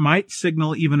 and it might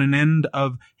signal even an end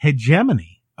of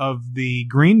hegemony of the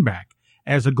greenback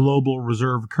as a global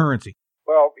reserve currency.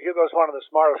 Well, Hugo's one of the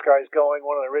smartest guys going,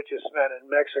 one of the richest men in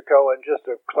Mexico, and just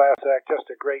a class act, just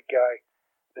a great guy.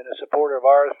 Been a supporter of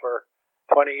ours for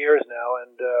 20 years now,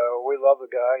 and we love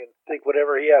the guy and think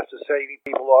whatever he has to say,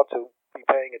 people ought to be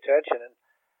paying attention. And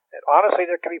honestly,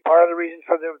 that could be part of the reason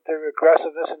for their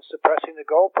aggressiveness in suppressing the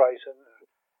gold price and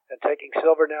taking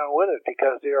silver down with it,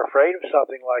 because they're afraid of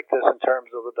something like this in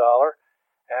terms of the dollar,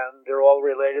 and they're all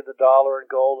related, the dollar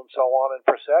and gold and so on, and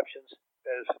perceptions.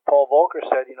 As Paul Volcker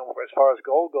said, as far as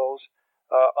gold goes,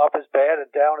 up is bad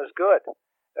and down is good,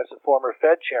 as a former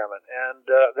Fed chairman. And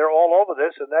they're all over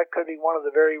this, and that could be one of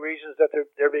the very reasons that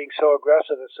they're being so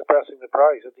aggressive at suppressing the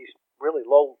price at these really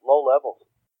low levels.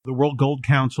 The World Gold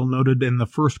Council noted in the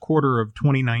first quarter of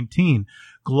 2019,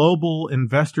 global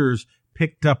investors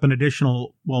picked up an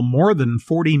additional, more than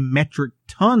 40 metric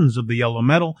tons of the yellow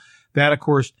metal. That, of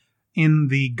course, in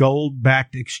the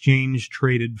gold-backed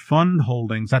exchange-traded fund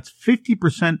holdings. That's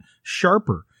 50%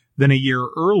 sharper than a year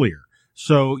earlier.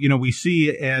 So, we see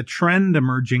a trend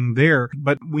emerging there,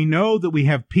 but we know that we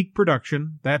have peak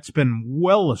production. That's been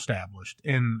well established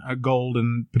in gold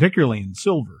and particularly in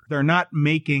silver. They're not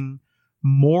making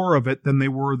more of it than they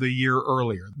were the year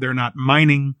earlier. They're not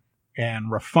mining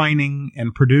and refining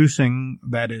and producing,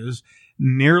 that is,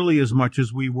 nearly as much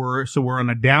as we were. So we're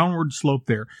on a downward slope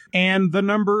there. And the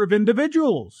number of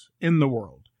individuals in the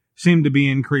world seem to be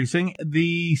increasing.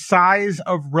 The size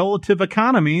of relative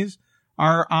economies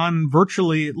are on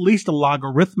virtually at least a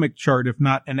logarithmic chart, if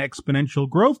not an exponential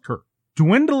growth curve.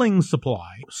 Dwindling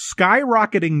supply,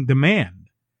 skyrocketing demand.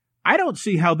 I don't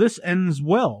see how this ends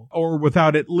well or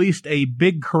without at least a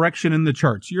big correction in the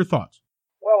charts. Your thoughts?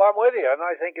 Well, I'm with you, and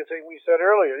I think, as we said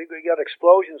earlier, we got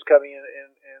explosions coming in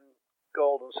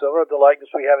gold and silver at the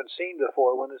likeness we haven't seen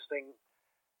before when this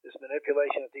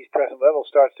manipulation at these present levels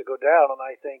starts to go down. And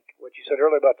I think what you said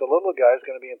earlier about the little guy is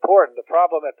going to be important. The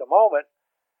problem at the moment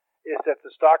is that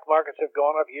the stock markets have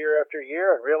gone up year after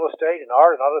year, and real estate and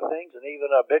art and other things, and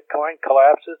even Bitcoin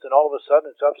collapses, and all of a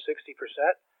sudden it's up 60%.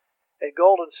 And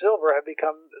gold and silver have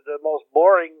become the most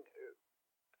boring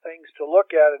things to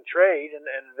look at and trade and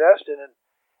invest in,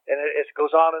 and it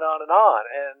goes on and on and on.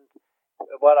 And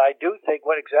what I do think,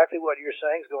 exactly what you're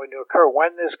saying is going to occur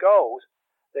when this goes,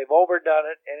 they've overdone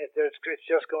it, and it's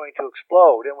just going to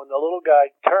explode. And when the little guy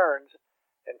turns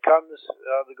and comes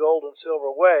the gold and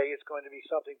silver way, it's going to be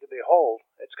something to behold.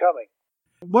 It's coming.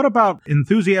 What about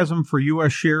enthusiasm for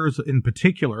U.S. shares in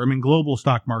particular? I mean, global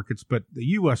stock markets, but the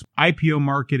U.S. IPO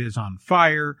market is on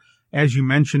fire. As you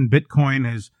mentioned,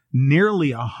 Bitcoin is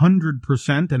nearly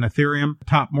 100%, and Ethereum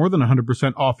topped more than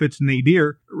 100% off its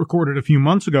nadir recorded a few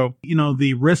months ago.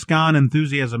 The risk-on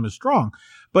enthusiasm is strong,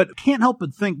 but can't help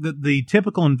but think that the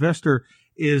typical investor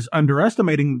is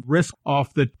underestimating risk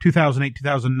off the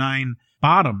 2008-2009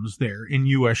 bottoms there in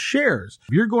U.S. shares.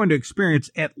 You're going to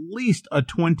experience at least a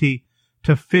 20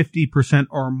 to 50%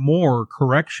 or more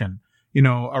correction,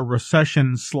 a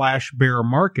recession/bear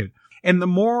market. And the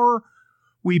more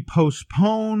we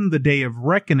postpone the day of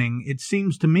reckoning, it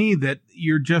seems to me that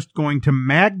you're just going to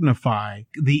magnify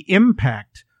the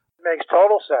impact. It makes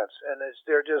total sense. And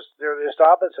they're just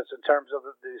opposites in terms of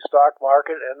the stock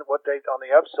market and what they on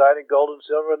the upside, and gold and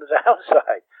silver on the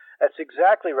downside. That's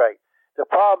exactly right. The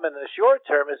problem in the short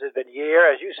term is it's been year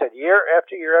after year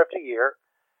after year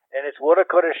And it's woulda,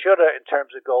 coulda, shoulda in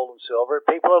terms of gold and silver.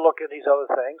 People are looking at these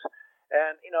other things,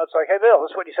 and it's like, hey, Bill,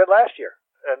 this is what you said last year,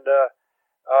 and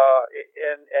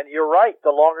you're right.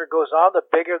 The longer it goes on, the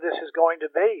bigger this is going to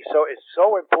be. So it's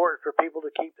so important for people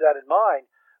to keep that in mind.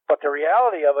 But the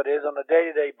reality of it is, on a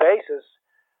day-to-day basis,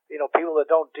 people that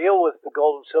don't deal with the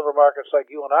gold and silver markets like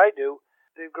you and I do,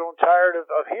 they've grown tired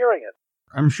of hearing it.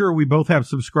 I'm sure we both have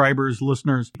subscribers,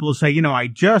 listeners. People say, I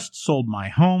just sold my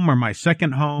home or my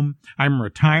second home. I'm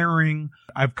retiring.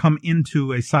 I've come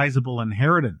into a sizable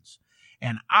inheritance,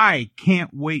 and I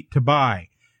can't wait to buy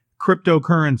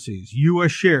cryptocurrencies,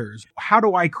 U.S. shares. How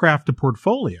do I craft a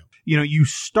portfolio? You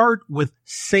start with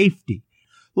safety.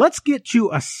 Let's get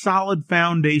you a solid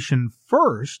foundation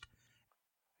first.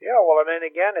 Yeah, well,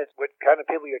 again, it's what kind of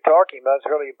people you're talking about.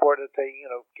 It's really important that they,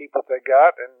 keep what they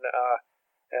got and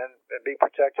be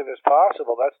protected as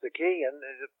possible. That's the key. And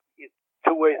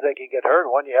two ways they can get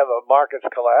hurt. One, you have a markets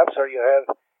collapse, or you have,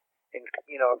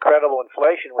 incredible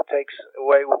inflation, which takes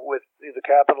away with the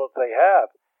capital that they have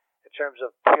in terms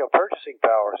of purchasing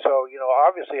power. So,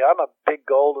 obviously, I'm a big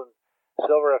gold and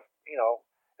silver,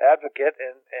 advocate,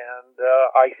 and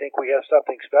I think we have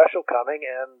something special coming.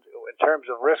 And in terms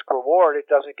of risk reward, it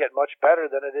doesn't get much better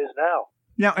than it is now.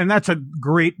 Now, and that's a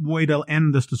great way to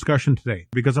end this discussion today,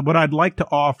 because what I'd like to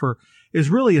offer is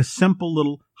really a simple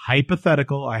little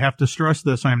hypothetical. I have to stress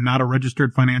this. I'm not a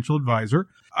registered financial advisor.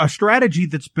 A strategy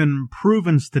that's been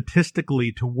proven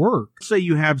statistically to work. Say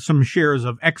you have some shares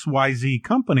of XYZ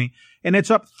company and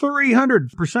it's up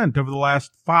 300% over the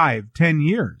last 5-10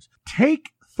 years.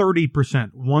 Take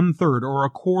 30%, 1/3 or a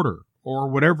quarter, or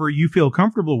whatever you feel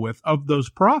comfortable with of those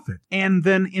profits, and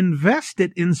then invest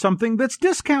it in something that's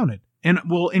discounted. And it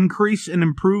will increase and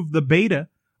improve the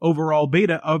overall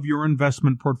beta of your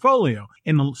investment portfolio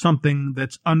in something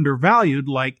that's undervalued,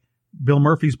 like Bill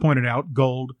Murphy's pointed out,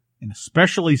 gold, and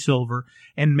especially silver,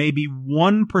 and maybe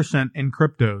 1% in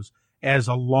cryptos as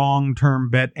a long-term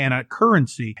bet and a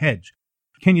currency hedge.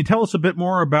 Can you tell us a bit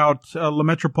more about Le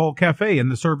Metropole Cafe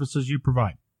and the services you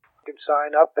provide? You can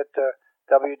sign up at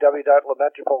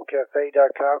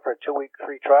www.lemetropolecafe.com for a 2-week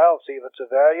free trial and see if it's of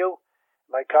value.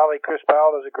 My colleague Chris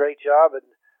Powell does a great job in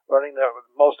running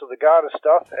most of the Gada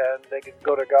stuff, and they can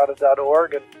go to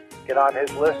Gada.org and get on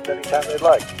his list anytime they'd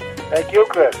like. Thank you,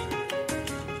 Chris.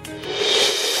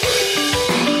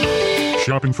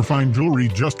 Shopping for fine jewelry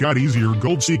just got easier.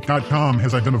 GoldSeek.com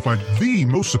has identified the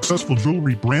most successful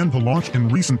jewelry brand to launch in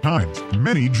recent times.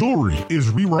 Many Jewelry is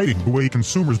rewriting the way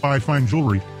consumers buy fine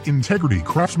jewelry. Integrity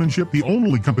Craftsmanship, the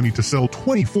only company to sell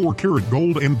 24-karat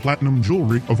gold and platinum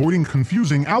jewelry, avoiding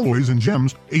confusing alloys and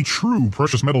gems, a true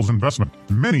precious metals investment.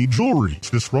 Many Jewelry's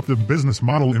disruptive business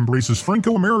model embraces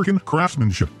Franco-American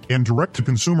craftsmanship and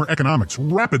direct-to-consumer economics,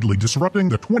 rapidly disrupting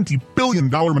the $20 billion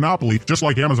monopoly just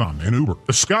like Amazon and Uber.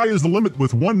 The sky is the limit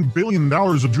with $1 billion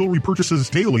of jewelry purchases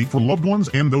daily for loved ones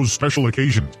and those special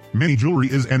occasions. Many Jewelry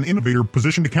is an innovator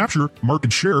positioned to capture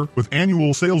market share, with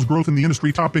annual sales growth in the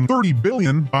industry topping $30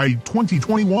 billion by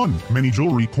 2021. Many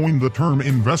Jewelry coined the term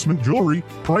investment jewelry,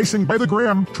 pricing by the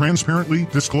gram, transparently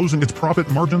disclosing its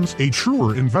profit margins, a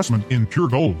truer investment in pure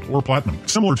gold or platinum.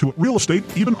 Similar to real estate,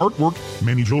 even artwork,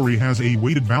 Many Jewelry has a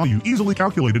weighted value easily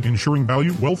calculated, ensuring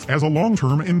value wealth as a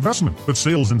long-term investment. With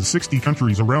sales in 60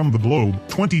 countries around the globe,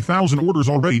 20,000 orders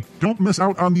already, don't miss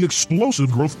out on the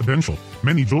explosive growth potential.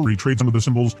 Many Jewelry trades under the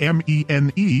symbols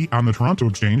MENE on the Toronto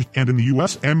Exchange, and in the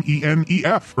US,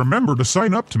 MENEF. Remember to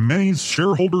sign up to Many's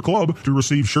Shareholder Club to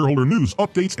receive shareholder news,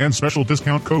 updates, and special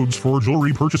discount codes for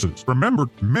jewelry purchases. Remember,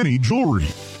 Many Jewelry.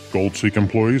 GoldSeek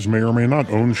employees may or may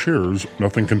not own shares.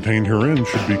 Nothing contained herein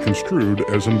should be construed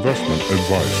as investment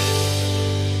advice.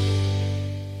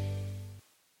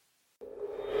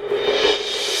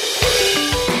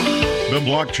 The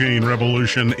blockchain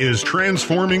revolution is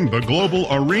transforming the global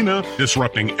arena,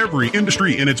 disrupting every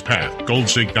industry in its path.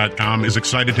 GoldSeek.com is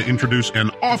excited to introduce an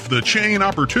off-the-chain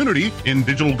opportunity in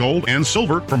digital gold and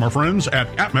silver from our friends at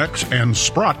APMEX and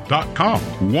Sprott.com.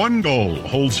 One Gold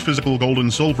holds physical gold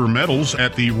and silver metals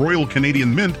at the Royal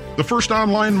Canadian Mint, the first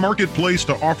online marketplace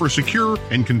to offer secure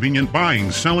and convenient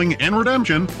buying, selling, and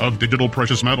redemption of digital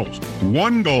precious metals.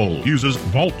 One Gold uses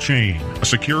VaultChain, a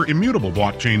secure, immutable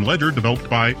blockchain ledger developed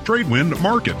by Tradewind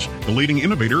Markets, the leading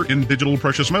innovator in digital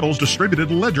precious metals, distributed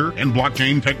ledger, and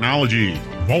blockchain technology.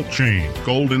 Vault Chain.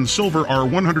 Gold and silver are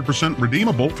 100%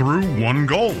 redeemable through One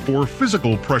Gold for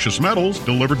physical precious metals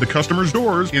delivered to customers'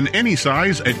 doors in any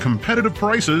size at competitive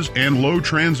prices and low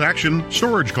transaction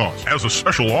storage costs. As a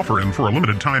special offer and for a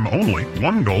limited time only,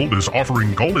 One Gold is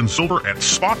offering gold and silver at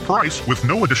spot price with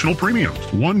no additional premiums.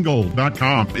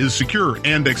 OneGold.com is secure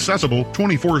and accessible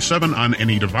 24/7 on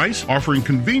any device, offering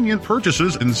convenient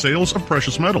purchases and sales of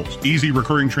precious metals. Easy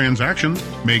recurring transactions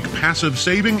make passive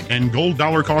saving and gold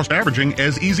dollar cost averaging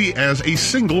as easy as a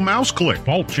single mouse click.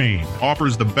 Vault Chain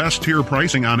Offers the best tier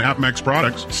pricing on APMEX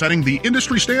products, setting the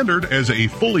industry standard as a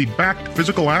fully backed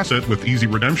physical asset with easy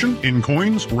redemption in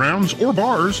coins, rounds, or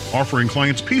bars, offering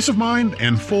clients peace of mind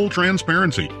and full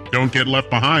transparency. Don't get left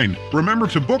behind. Remember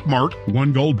to bookmark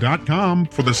OneGold.com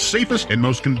for the safest and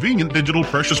most convenient digital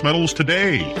precious metals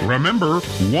today. Remember,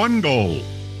 One Gold.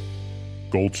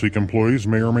 GoldSeek employees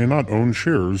may or may not own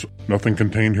shares. Nothing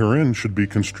contained herein should be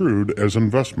construed as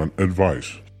investment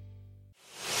advice.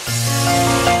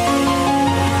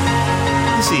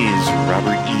 This is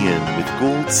Robert Ian with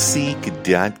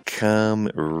GoldSeek.com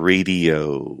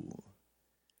Radio.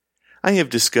 I have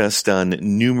discussed on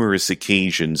numerous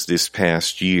occasions this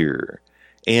past year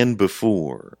and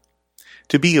before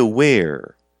to be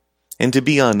aware and to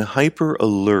be on hyper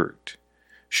alert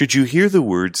should you hear the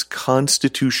words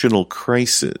constitutional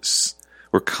crisis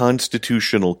or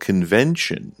constitutional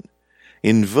convention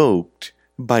invoked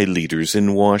by leaders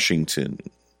in Washington.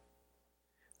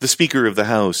 The Speaker of the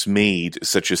House made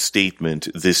such a statement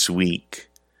this week.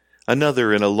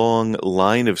 Another in a long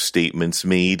line of statements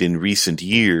made in recent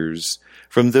years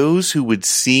from those who would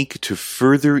seek to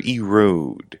further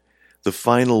erode the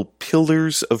final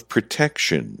pillars of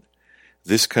protection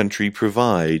this country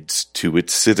provides to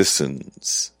its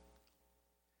citizens.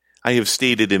 I have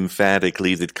stated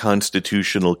emphatically that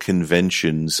constitutional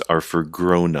conventions are for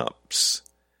grown-ups.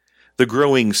 The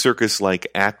growing circus-like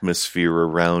atmosphere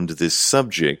around this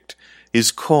subject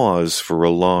is cause for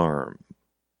alarm.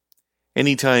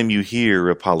 Anytime you hear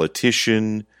a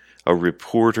politician, a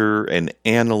reporter, an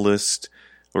analyst,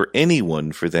 or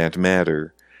anyone for that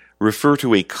matter, refer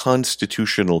to a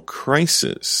constitutional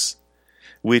crisis,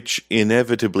 which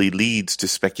inevitably leads to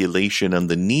speculation on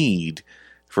the need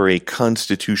for a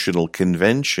constitutional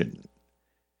convention,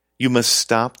 you must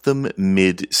stop them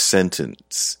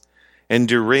mid-sentence and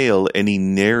derail any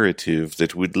narrative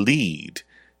that would lead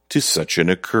to such an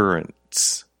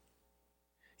occurrence.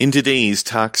 In today's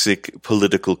toxic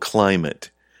political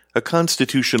climate, a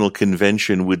constitutional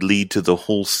convention would lead to the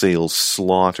wholesale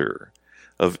slaughter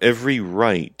of every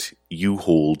right you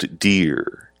hold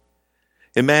dear.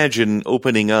 Imagine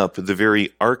opening up the very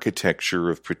architecture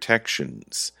of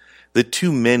protections that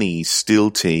too many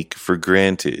still take for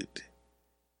granted.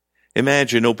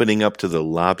 Imagine opening up to the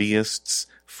lobbyists,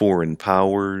 foreign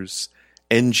powers,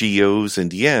 NGOs,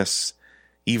 and yes,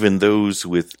 even those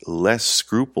with less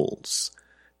scruples,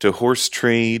 to horse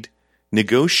trade,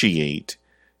 negotiate,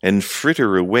 and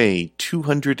fritter away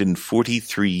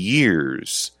 243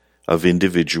 years of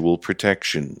individual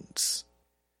protections.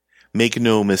 Make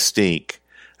no mistake,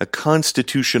 a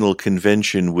constitutional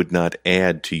convention would not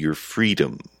add to your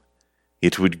freedom.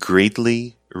 It would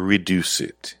greatly reduce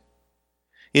it.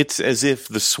 It's as if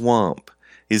the swamp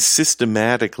is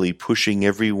systematically pushing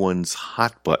everyone's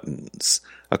hot buttons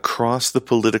across the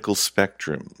political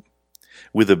spectrum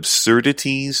with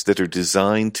absurdities that are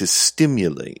designed to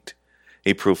stimulate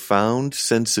a profound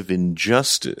sense of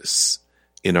injustice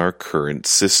in our current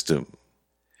system.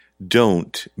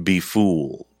 Don't be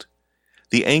fooled.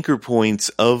 The anchor points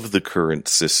of the current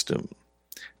system,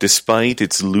 despite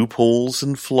its loopholes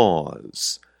and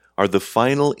flaws, are the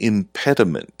final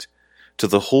impediment to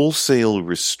the wholesale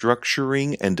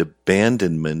restructuring and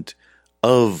abandonment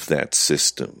of that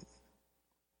system.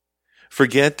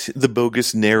 Forget the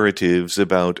bogus narratives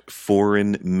about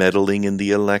foreign meddling in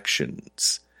the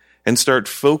elections, and start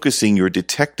focusing your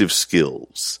detective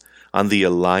skills on the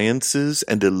alliances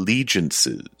and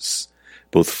allegiances,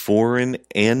 both foreign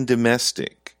and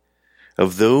domestic,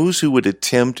 of those who would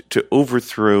attempt to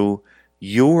overthrow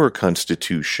your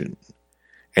Constitution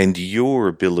and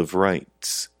your Bill of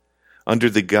Rights under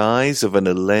the guise of an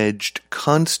alleged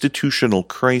constitutional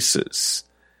crisis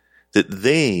that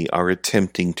they are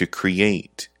attempting to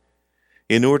create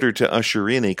in order to usher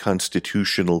in a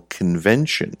constitutional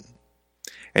convention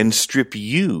and strip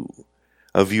you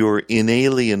of your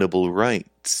inalienable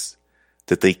rights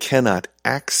that they cannot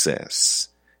access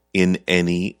in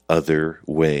any other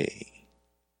way.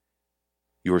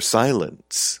 Your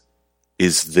silence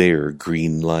is their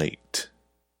green light.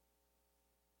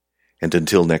 And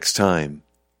until next time,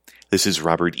 this is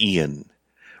Robert Ian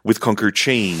with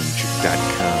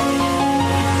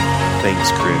ConquerChange.com.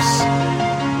 Thanks, Chris.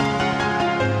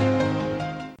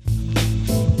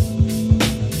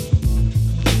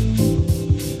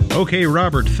 Okay,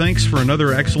 Robert, thanks for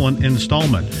another excellent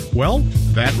installment. Well,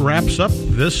 that wraps up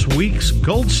this week's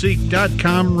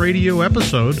GoldSeek.com radio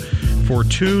episode. For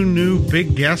 2 new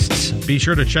big guests, be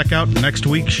sure to check out next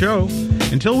week's show.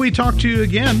 Until we talk to you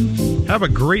again, have a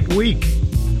great week.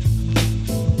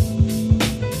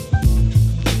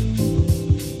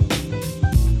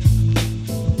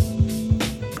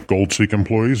 GoldSeek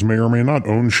employees may or may not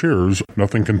own shares.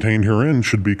 Nothing contained herein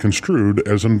should be construed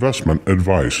as investment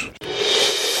advice.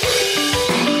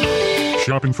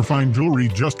 Shopping for fine jewelry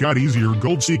just got easier.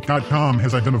 GoldSeek.com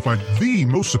has identified the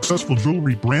most successful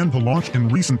jewelry brand to launch in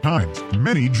recent times.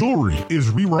 Many Jewelry is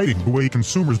rewriting the way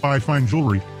consumers buy fine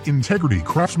jewelry. Integrity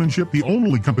Craftsmanship, the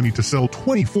only company to sell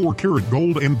 24-karat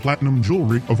gold and platinum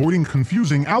jewelry, avoiding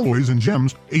confusing alloys and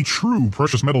gems, a true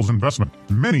precious metals investment.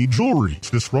 Many Jewelry's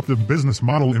disruptive business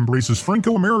model embraces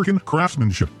Franco-American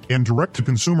craftsmanship and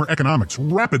direct-to-consumer economics,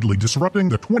 rapidly disrupting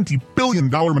the $20 billion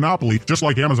monopoly just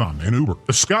like Amazon and Uber.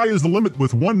 The sky is the limit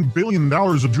with $1 billion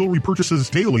of jewelry purchases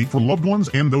daily for loved ones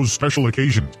and those special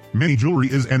occasions. Many Jewelry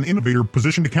is an innovator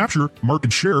positioned to capture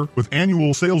market share, with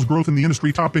annual sales growth in the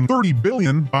industry topping $30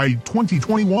 billion by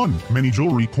 2021. Many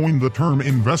Jewelry coined the term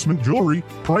investment jewelry,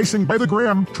 pricing by the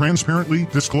gram, transparently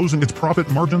disclosing its profit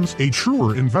margins, a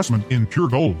truer investment in pure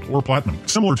gold or platinum.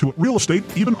 Similar to real estate,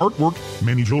 even artwork,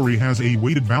 Many Jewelry has a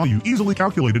weighted value easily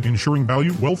calculated, ensuring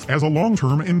value wealth as a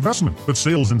long-term investment. With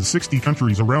sales in 60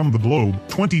 countries around the globe,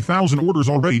 20,000 orders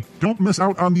already, don't miss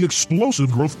out on the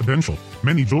explosive growth potential.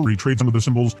 Many Jewelry trades under the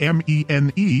symbols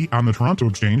MENE on the Toronto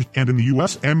Exchange, and in the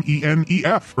US,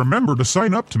 MENEF. Remember to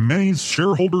sign up to Many's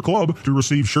Shareholder Club to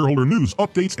receive shareholder news,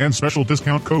 updates, and special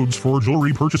discount codes for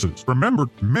jewelry purchases. Remember,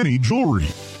 Many Jewelry.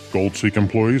 GoldSeek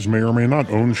employees may or may not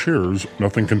own shares.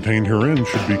 Nothing contained herein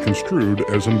should be construed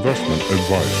as investment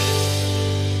advice.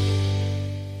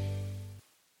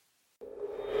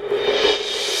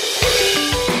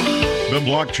 The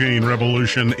blockchain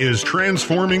revolution is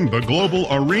transforming the global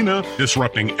arena,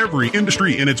 disrupting every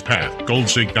industry in its path.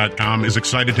 GoldSeek.com is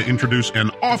excited to introduce an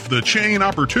off-the-chain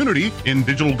opportunity in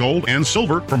digital gold and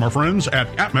silver from our friends at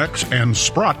APMEX and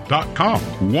Sprott.com.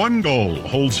 One Gold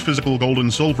holds physical gold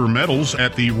and silver metals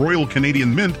at the Royal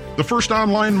Canadian Mint, the first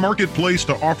online marketplace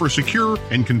to offer secure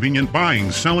and convenient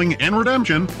buying, selling, and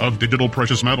redemption of digital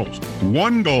precious metals.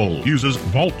 One Gold uses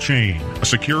VaultChain, a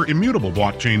secure, immutable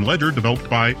blockchain ledger developed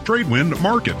by Tradewin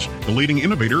Markets, the leading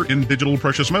innovator in digital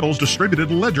precious metals, distributed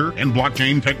ledger, and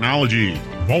blockchain technology.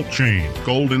 VaultChain.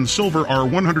 Gold and silver are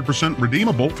 100%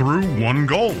 redeemable through One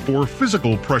Gold for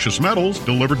physical precious metals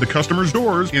delivered to customers'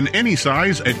 doors in any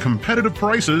size at competitive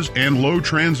prices and low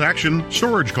transaction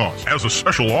storage costs. As a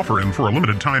special offer and for a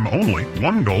limited time only,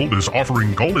 One Gold is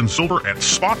offering gold and silver at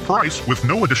spot price with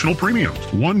no additional premiums.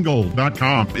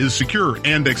 OneGold.com is secure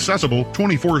and accessible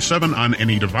 24/7 on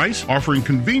any device, offering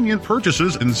convenient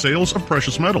purchases and sales of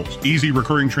precious metals. Easy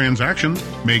recurring transactions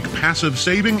make passive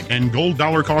saving and gold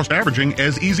dollar cost averaging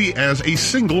as easy as a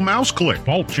single mouse click.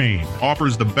 VaultChain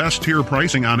offers the best tier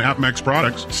pricing on APMEX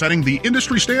products, setting the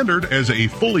industry standard as a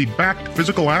fully backed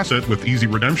physical asset with easy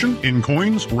redemption in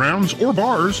coins, rounds, or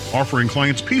bars, offering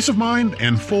clients peace of mind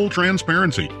and full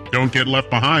transparency. Don't get left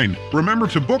behind. Remember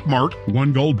to bookmark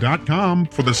OneGold.com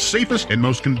for the safest and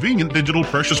most convenient digital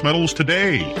precious metals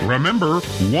today. Remember,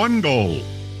 One Gold.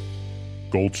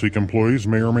 GoldSeek employees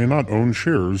may or may not own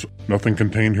shares. Nothing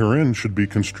contained herein should be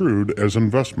construed as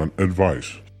investment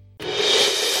advice.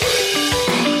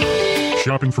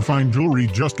 Shopping for fine jewelry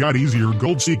just got easier.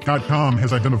 GoldSeek.com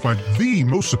has identified the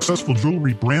most successful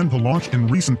jewelry brand to launch in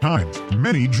recent times.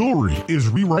 Many Jewelry is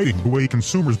rewriting the way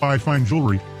consumers buy fine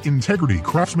jewelry. Integrity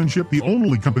Craftsmanship, the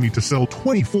only company to sell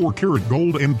 24-karat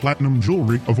gold and platinum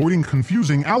jewelry, avoiding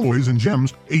confusing alloys and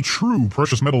gems, a true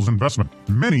precious metals investment.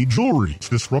 Many Jewelry's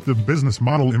disruptive business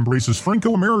model embraces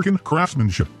Franco-American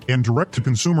craftsmanship and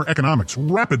direct-to-consumer economics,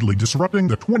 rapidly disrupting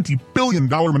the $20 billion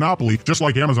monopoly just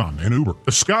like Amazon and Uber.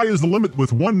 The sky is the limit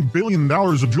with $1 billion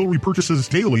of jewelry purchases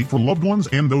daily for loved ones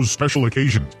and those special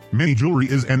occasions. Many Jewelry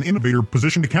is an innovator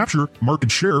positioned to capture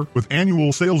market share, with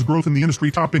annual sales growth in the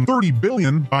industry topping $30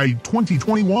 billion by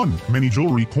 2021. Many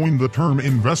Jewelry coined the term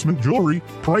investment jewelry,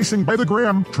 pricing by the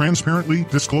gram, transparently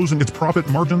disclosing its profit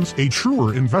margins, a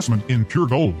truer investment in pure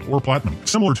gold or platinum.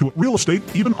 Similar to real estate,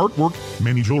 even artwork,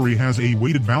 Many Jewelry has a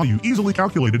weighted value easily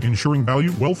calculated, ensuring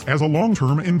value wealth as a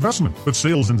long-term investment. With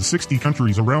sales in 60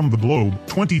 countries around the globe,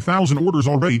 20,000 orders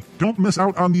already. Don't miss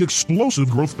out on the explosive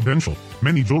growth potential.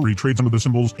 Many Jewelry trades under the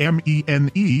symbols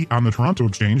MENE on the Toronto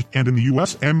Exchange and in the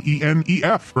U.S.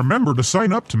 MENEF. Remember to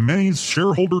sign up to Many's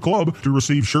Shareholder Club to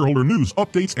receive shareholder news,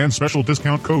 updates, and special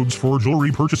discount codes for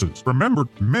jewelry purchases. Remember,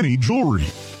 Many Jewelry.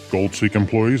 GoldSeek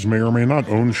employees may or may not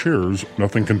own shares.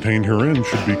 Nothing contained herein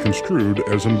should be construed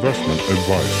as investment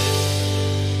advice.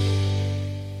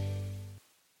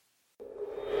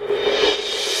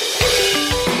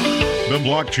 The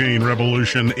blockchain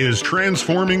revolution is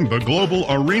transforming the global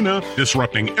arena,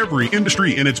 disrupting every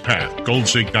industry in its path.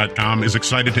 GoldSeek.com is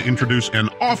excited to introduce an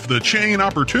off-the-chain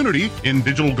opportunity in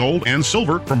digital gold and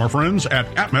silver from our friends at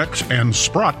Apex and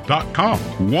Sprott.com.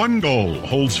 OneGold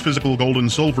holds physical gold and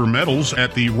silver metals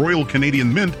at the Royal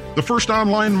Canadian Mint, the first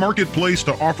online marketplace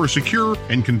to offer secure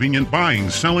and convenient buying,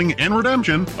 selling, and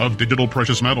redemption of digital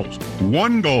precious metals.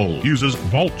 OneGold uses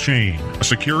VaultChain, a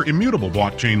secure, immutable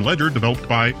blockchain ledger developed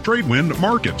by Tradewin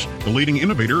Markets, the leading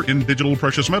innovator in digital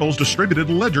precious metals, distributed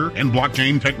ledger, and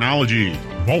blockchain technology.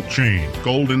 VaultChain.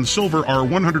 Gold and silver are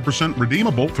 100%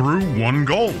 redeemable through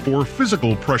OneGold for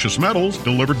physical precious metals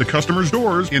delivered to customers'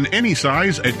 doors in any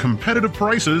size at competitive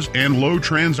prices and low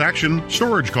transaction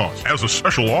storage costs. As a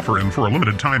special offer and for a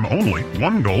limited time only,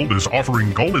 OneGold is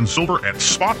offering gold and silver at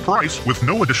spot price with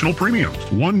no additional premiums.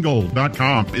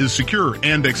 OneGold.com is secure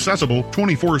and accessible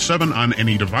 24/7 on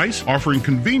any device, offering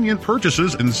convenient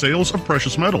purchases and sales of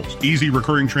precious metals. Easy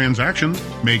recurring transactions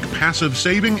make passive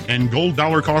saving and gold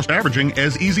dollar cost averaging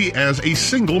as easy as a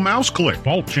single mouse click.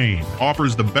 VaultChain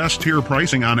offers the best tier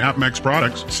pricing on AppMex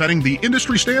products, setting the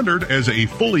industry standard as a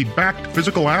fully backed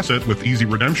physical asset with easy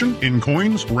redemption in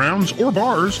coins, rounds, or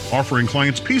bars, offering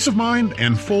clients peace of mind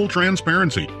and full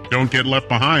transparency. Don't get left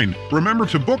behind. Remember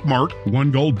to bookmark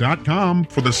OneGold.com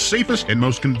for the safest and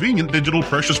most convenient digital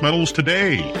precious metals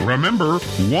today. Remember,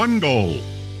 OneGold.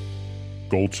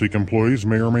 GoldSeek employees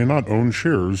may or may not own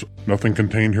shares. Nothing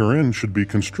contained herein should be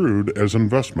construed as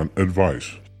investment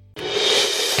advice.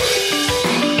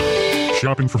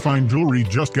 Shopping for fine jewelry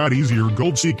just got easier.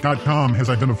 GoldSeek.com has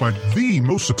identified the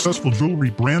most successful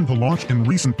jewelry brand to launch in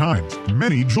recent times.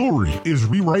 Many Jewelry is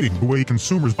rewriting the way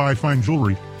consumers buy fine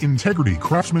jewelry. Integrity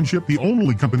Craftsmanship, the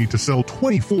only company to sell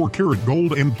 24-karat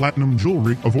gold and platinum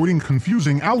jewelry, avoiding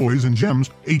confusing alloys and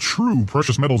gems, a true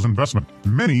precious metals investment.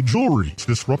 Many Jewelry's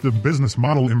disruptive business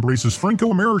model embraces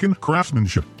Franco-American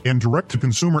craftsmanship and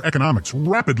direct-to-consumer economics,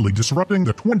 rapidly disrupting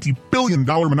the $20 billion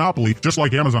monopoly just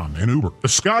like Amazon and Uber. The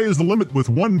sky is the limit with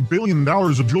 $1 billion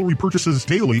of jewelry purchases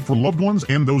daily for loved ones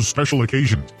and those special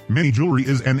occasions. Many Jewelry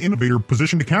is an innovator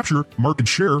positioned to capture market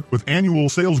share with annual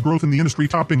sales growth in the industry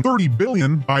topping $30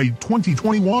 billion by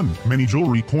 2021. Many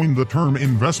Jewelry coined the term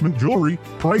investment jewelry,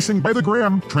 pricing by the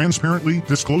gram, transparently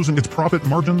disclosing its profit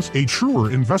margins, a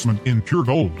truer investment in pure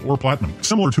gold or platinum.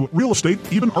 Similar to real estate,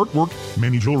 even artwork,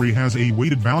 Many Jewelry has a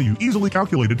weighted value easily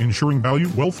calculated, ensuring value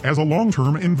wealth as a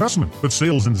long-term investment. With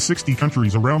sales in 60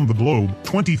 countries around the globe,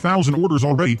 20,000 orders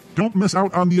already. Don't miss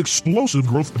out on the explosive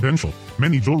growth potential.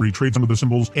 Many Jewelry trades under the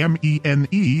symbols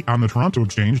MENE on the Toronto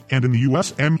Exchange and in the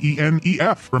U.S.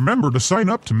 MENEF. Remember to sign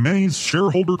up to Many's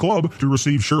Shareholder Club to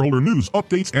receive shareholder news,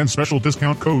 updates, and special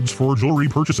discount codes for jewelry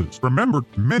purchases. Remember,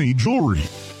 Many Jewelry.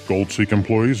 GoldSeek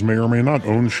employees may or may not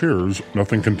own shares.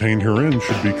 Nothing contained herein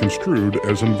should be construed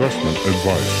as investment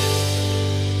advice.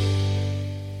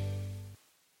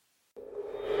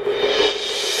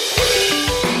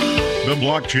 The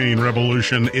blockchain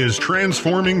revolution is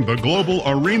transforming the global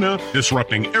arena,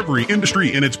 disrupting every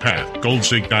industry in its path.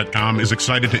 GoldSeek.com is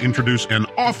excited to introduce an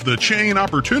off-the-chain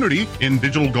opportunity in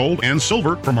digital gold and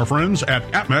silver from our friends at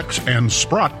Apex and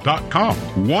Sprott.com.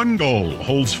 OneGold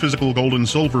holds physical gold and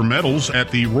silver metals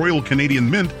at the Royal Canadian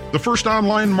Mint, the first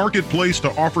online marketplace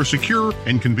to offer secure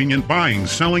and convenient buying,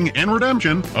 selling, and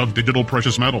redemption of digital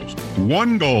precious metals.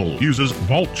 OneGold uses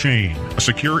VaultChain, a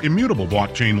secure, immutable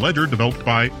blockchain ledger developed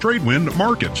by Tradewin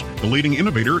Markets, the leading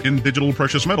innovator in digital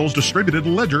precious metals, distributed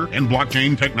ledger, and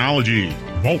blockchain technology.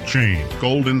 VaultChain.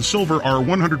 Gold and silver are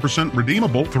 100%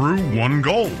 redeemable through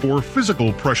OneGold for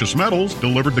physical precious metals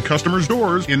delivered to customers'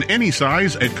 doors in any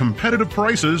size at competitive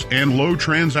prices and low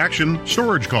transaction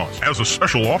storage costs. As a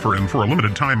special offer and for a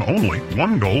limited time only,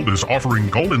 OneGold is offering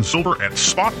gold and silver at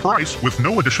spot price with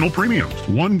no additional premiums.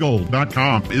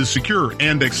 OneGold.com is secure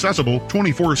and accessible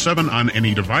 24/7 on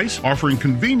any device, offering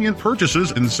convenient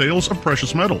purchases and sales of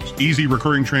precious metals. Easy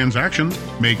recurring transactions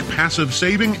make passive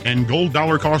saving and gold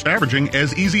dollar cost averaging as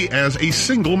as easy as a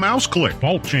single mouse click.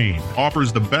 Vault Chain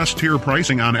Offers the best tier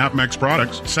pricing on APMEX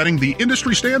products, setting the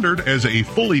industry standard as a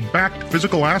fully backed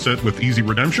physical asset with easy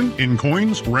redemption in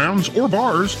coins, rounds, or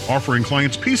bars, offering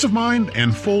clients peace of mind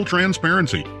and full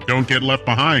transparency. Don't get left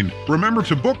behind. Remember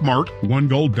to bookmark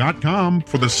OneGold.com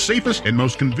for the safest and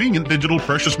most convenient digital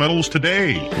precious metals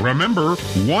today. Remember,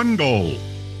 One Gold.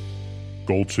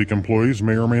 GoldSeek employees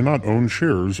may or may not own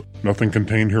shares. Nothing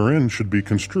contained herein should be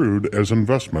construed as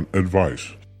investment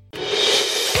advice.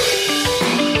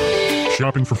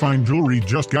 Shopping for fine jewelry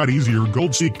just got easier.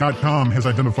 GoldSeek.com has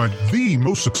identified the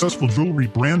most successful jewelry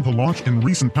brand to launch in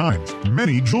recent times.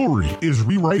 Many Jewelry is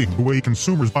rewriting the way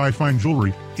consumers buy fine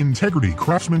jewelry. Integrity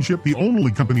Craftsmanship, the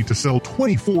only company to sell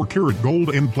 24-karat gold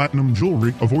and platinum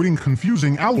jewelry, avoiding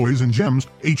confusing alloys and gems,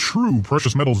 a true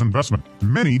precious metals investment.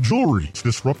 Many Jewelry's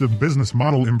disruptive business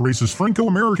model embraces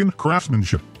Franco-American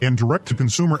craftsmanship and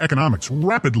direct-to-consumer economics,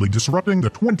 rapidly disrupting the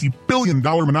 $20 billion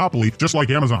monopoly just like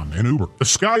Amazon and Uber. The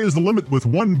sky is the limit with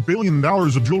 $1 billion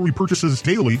of jewelry purchases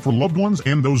daily for loved ones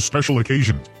and those special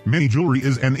occasions. Many Jewelry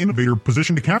is an innovator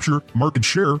positioned to capture market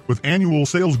share, with annual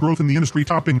sales growth in the industry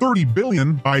topping $30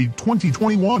 billion by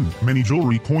 2021. Many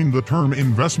Jewelry coined the term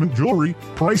investment jewelry,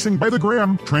 pricing by the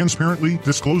gram, transparently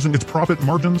disclosing its profit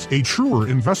margins, a truer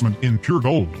investment in pure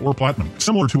gold or platinum.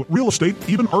 Similar to real estate,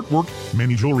 even artwork,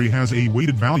 Many Jewelry has a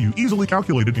weighted value easily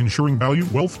calculated, ensuring value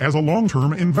wealth as a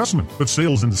long-term investment. With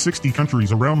sales in 60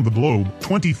 countries around the globe,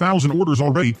 20,000 orders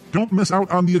already, don't miss out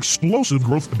on the explosive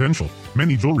growth potential.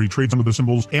 Many Jewelry trades under the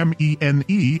symbols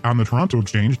MENE on the Toronto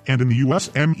Exchange, and in the US,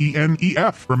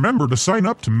 MENEF. Remember to sign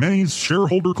up to Many's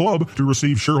Shareholder Club to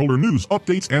receive shareholder news,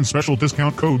 updates, and special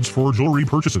discount codes for jewelry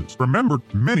purchases. Remember,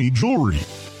 Many Jewelry.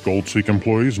 GoldSeek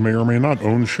employees may or may not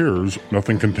own shares.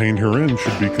 Nothing contained herein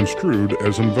should be construed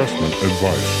as investment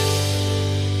advice.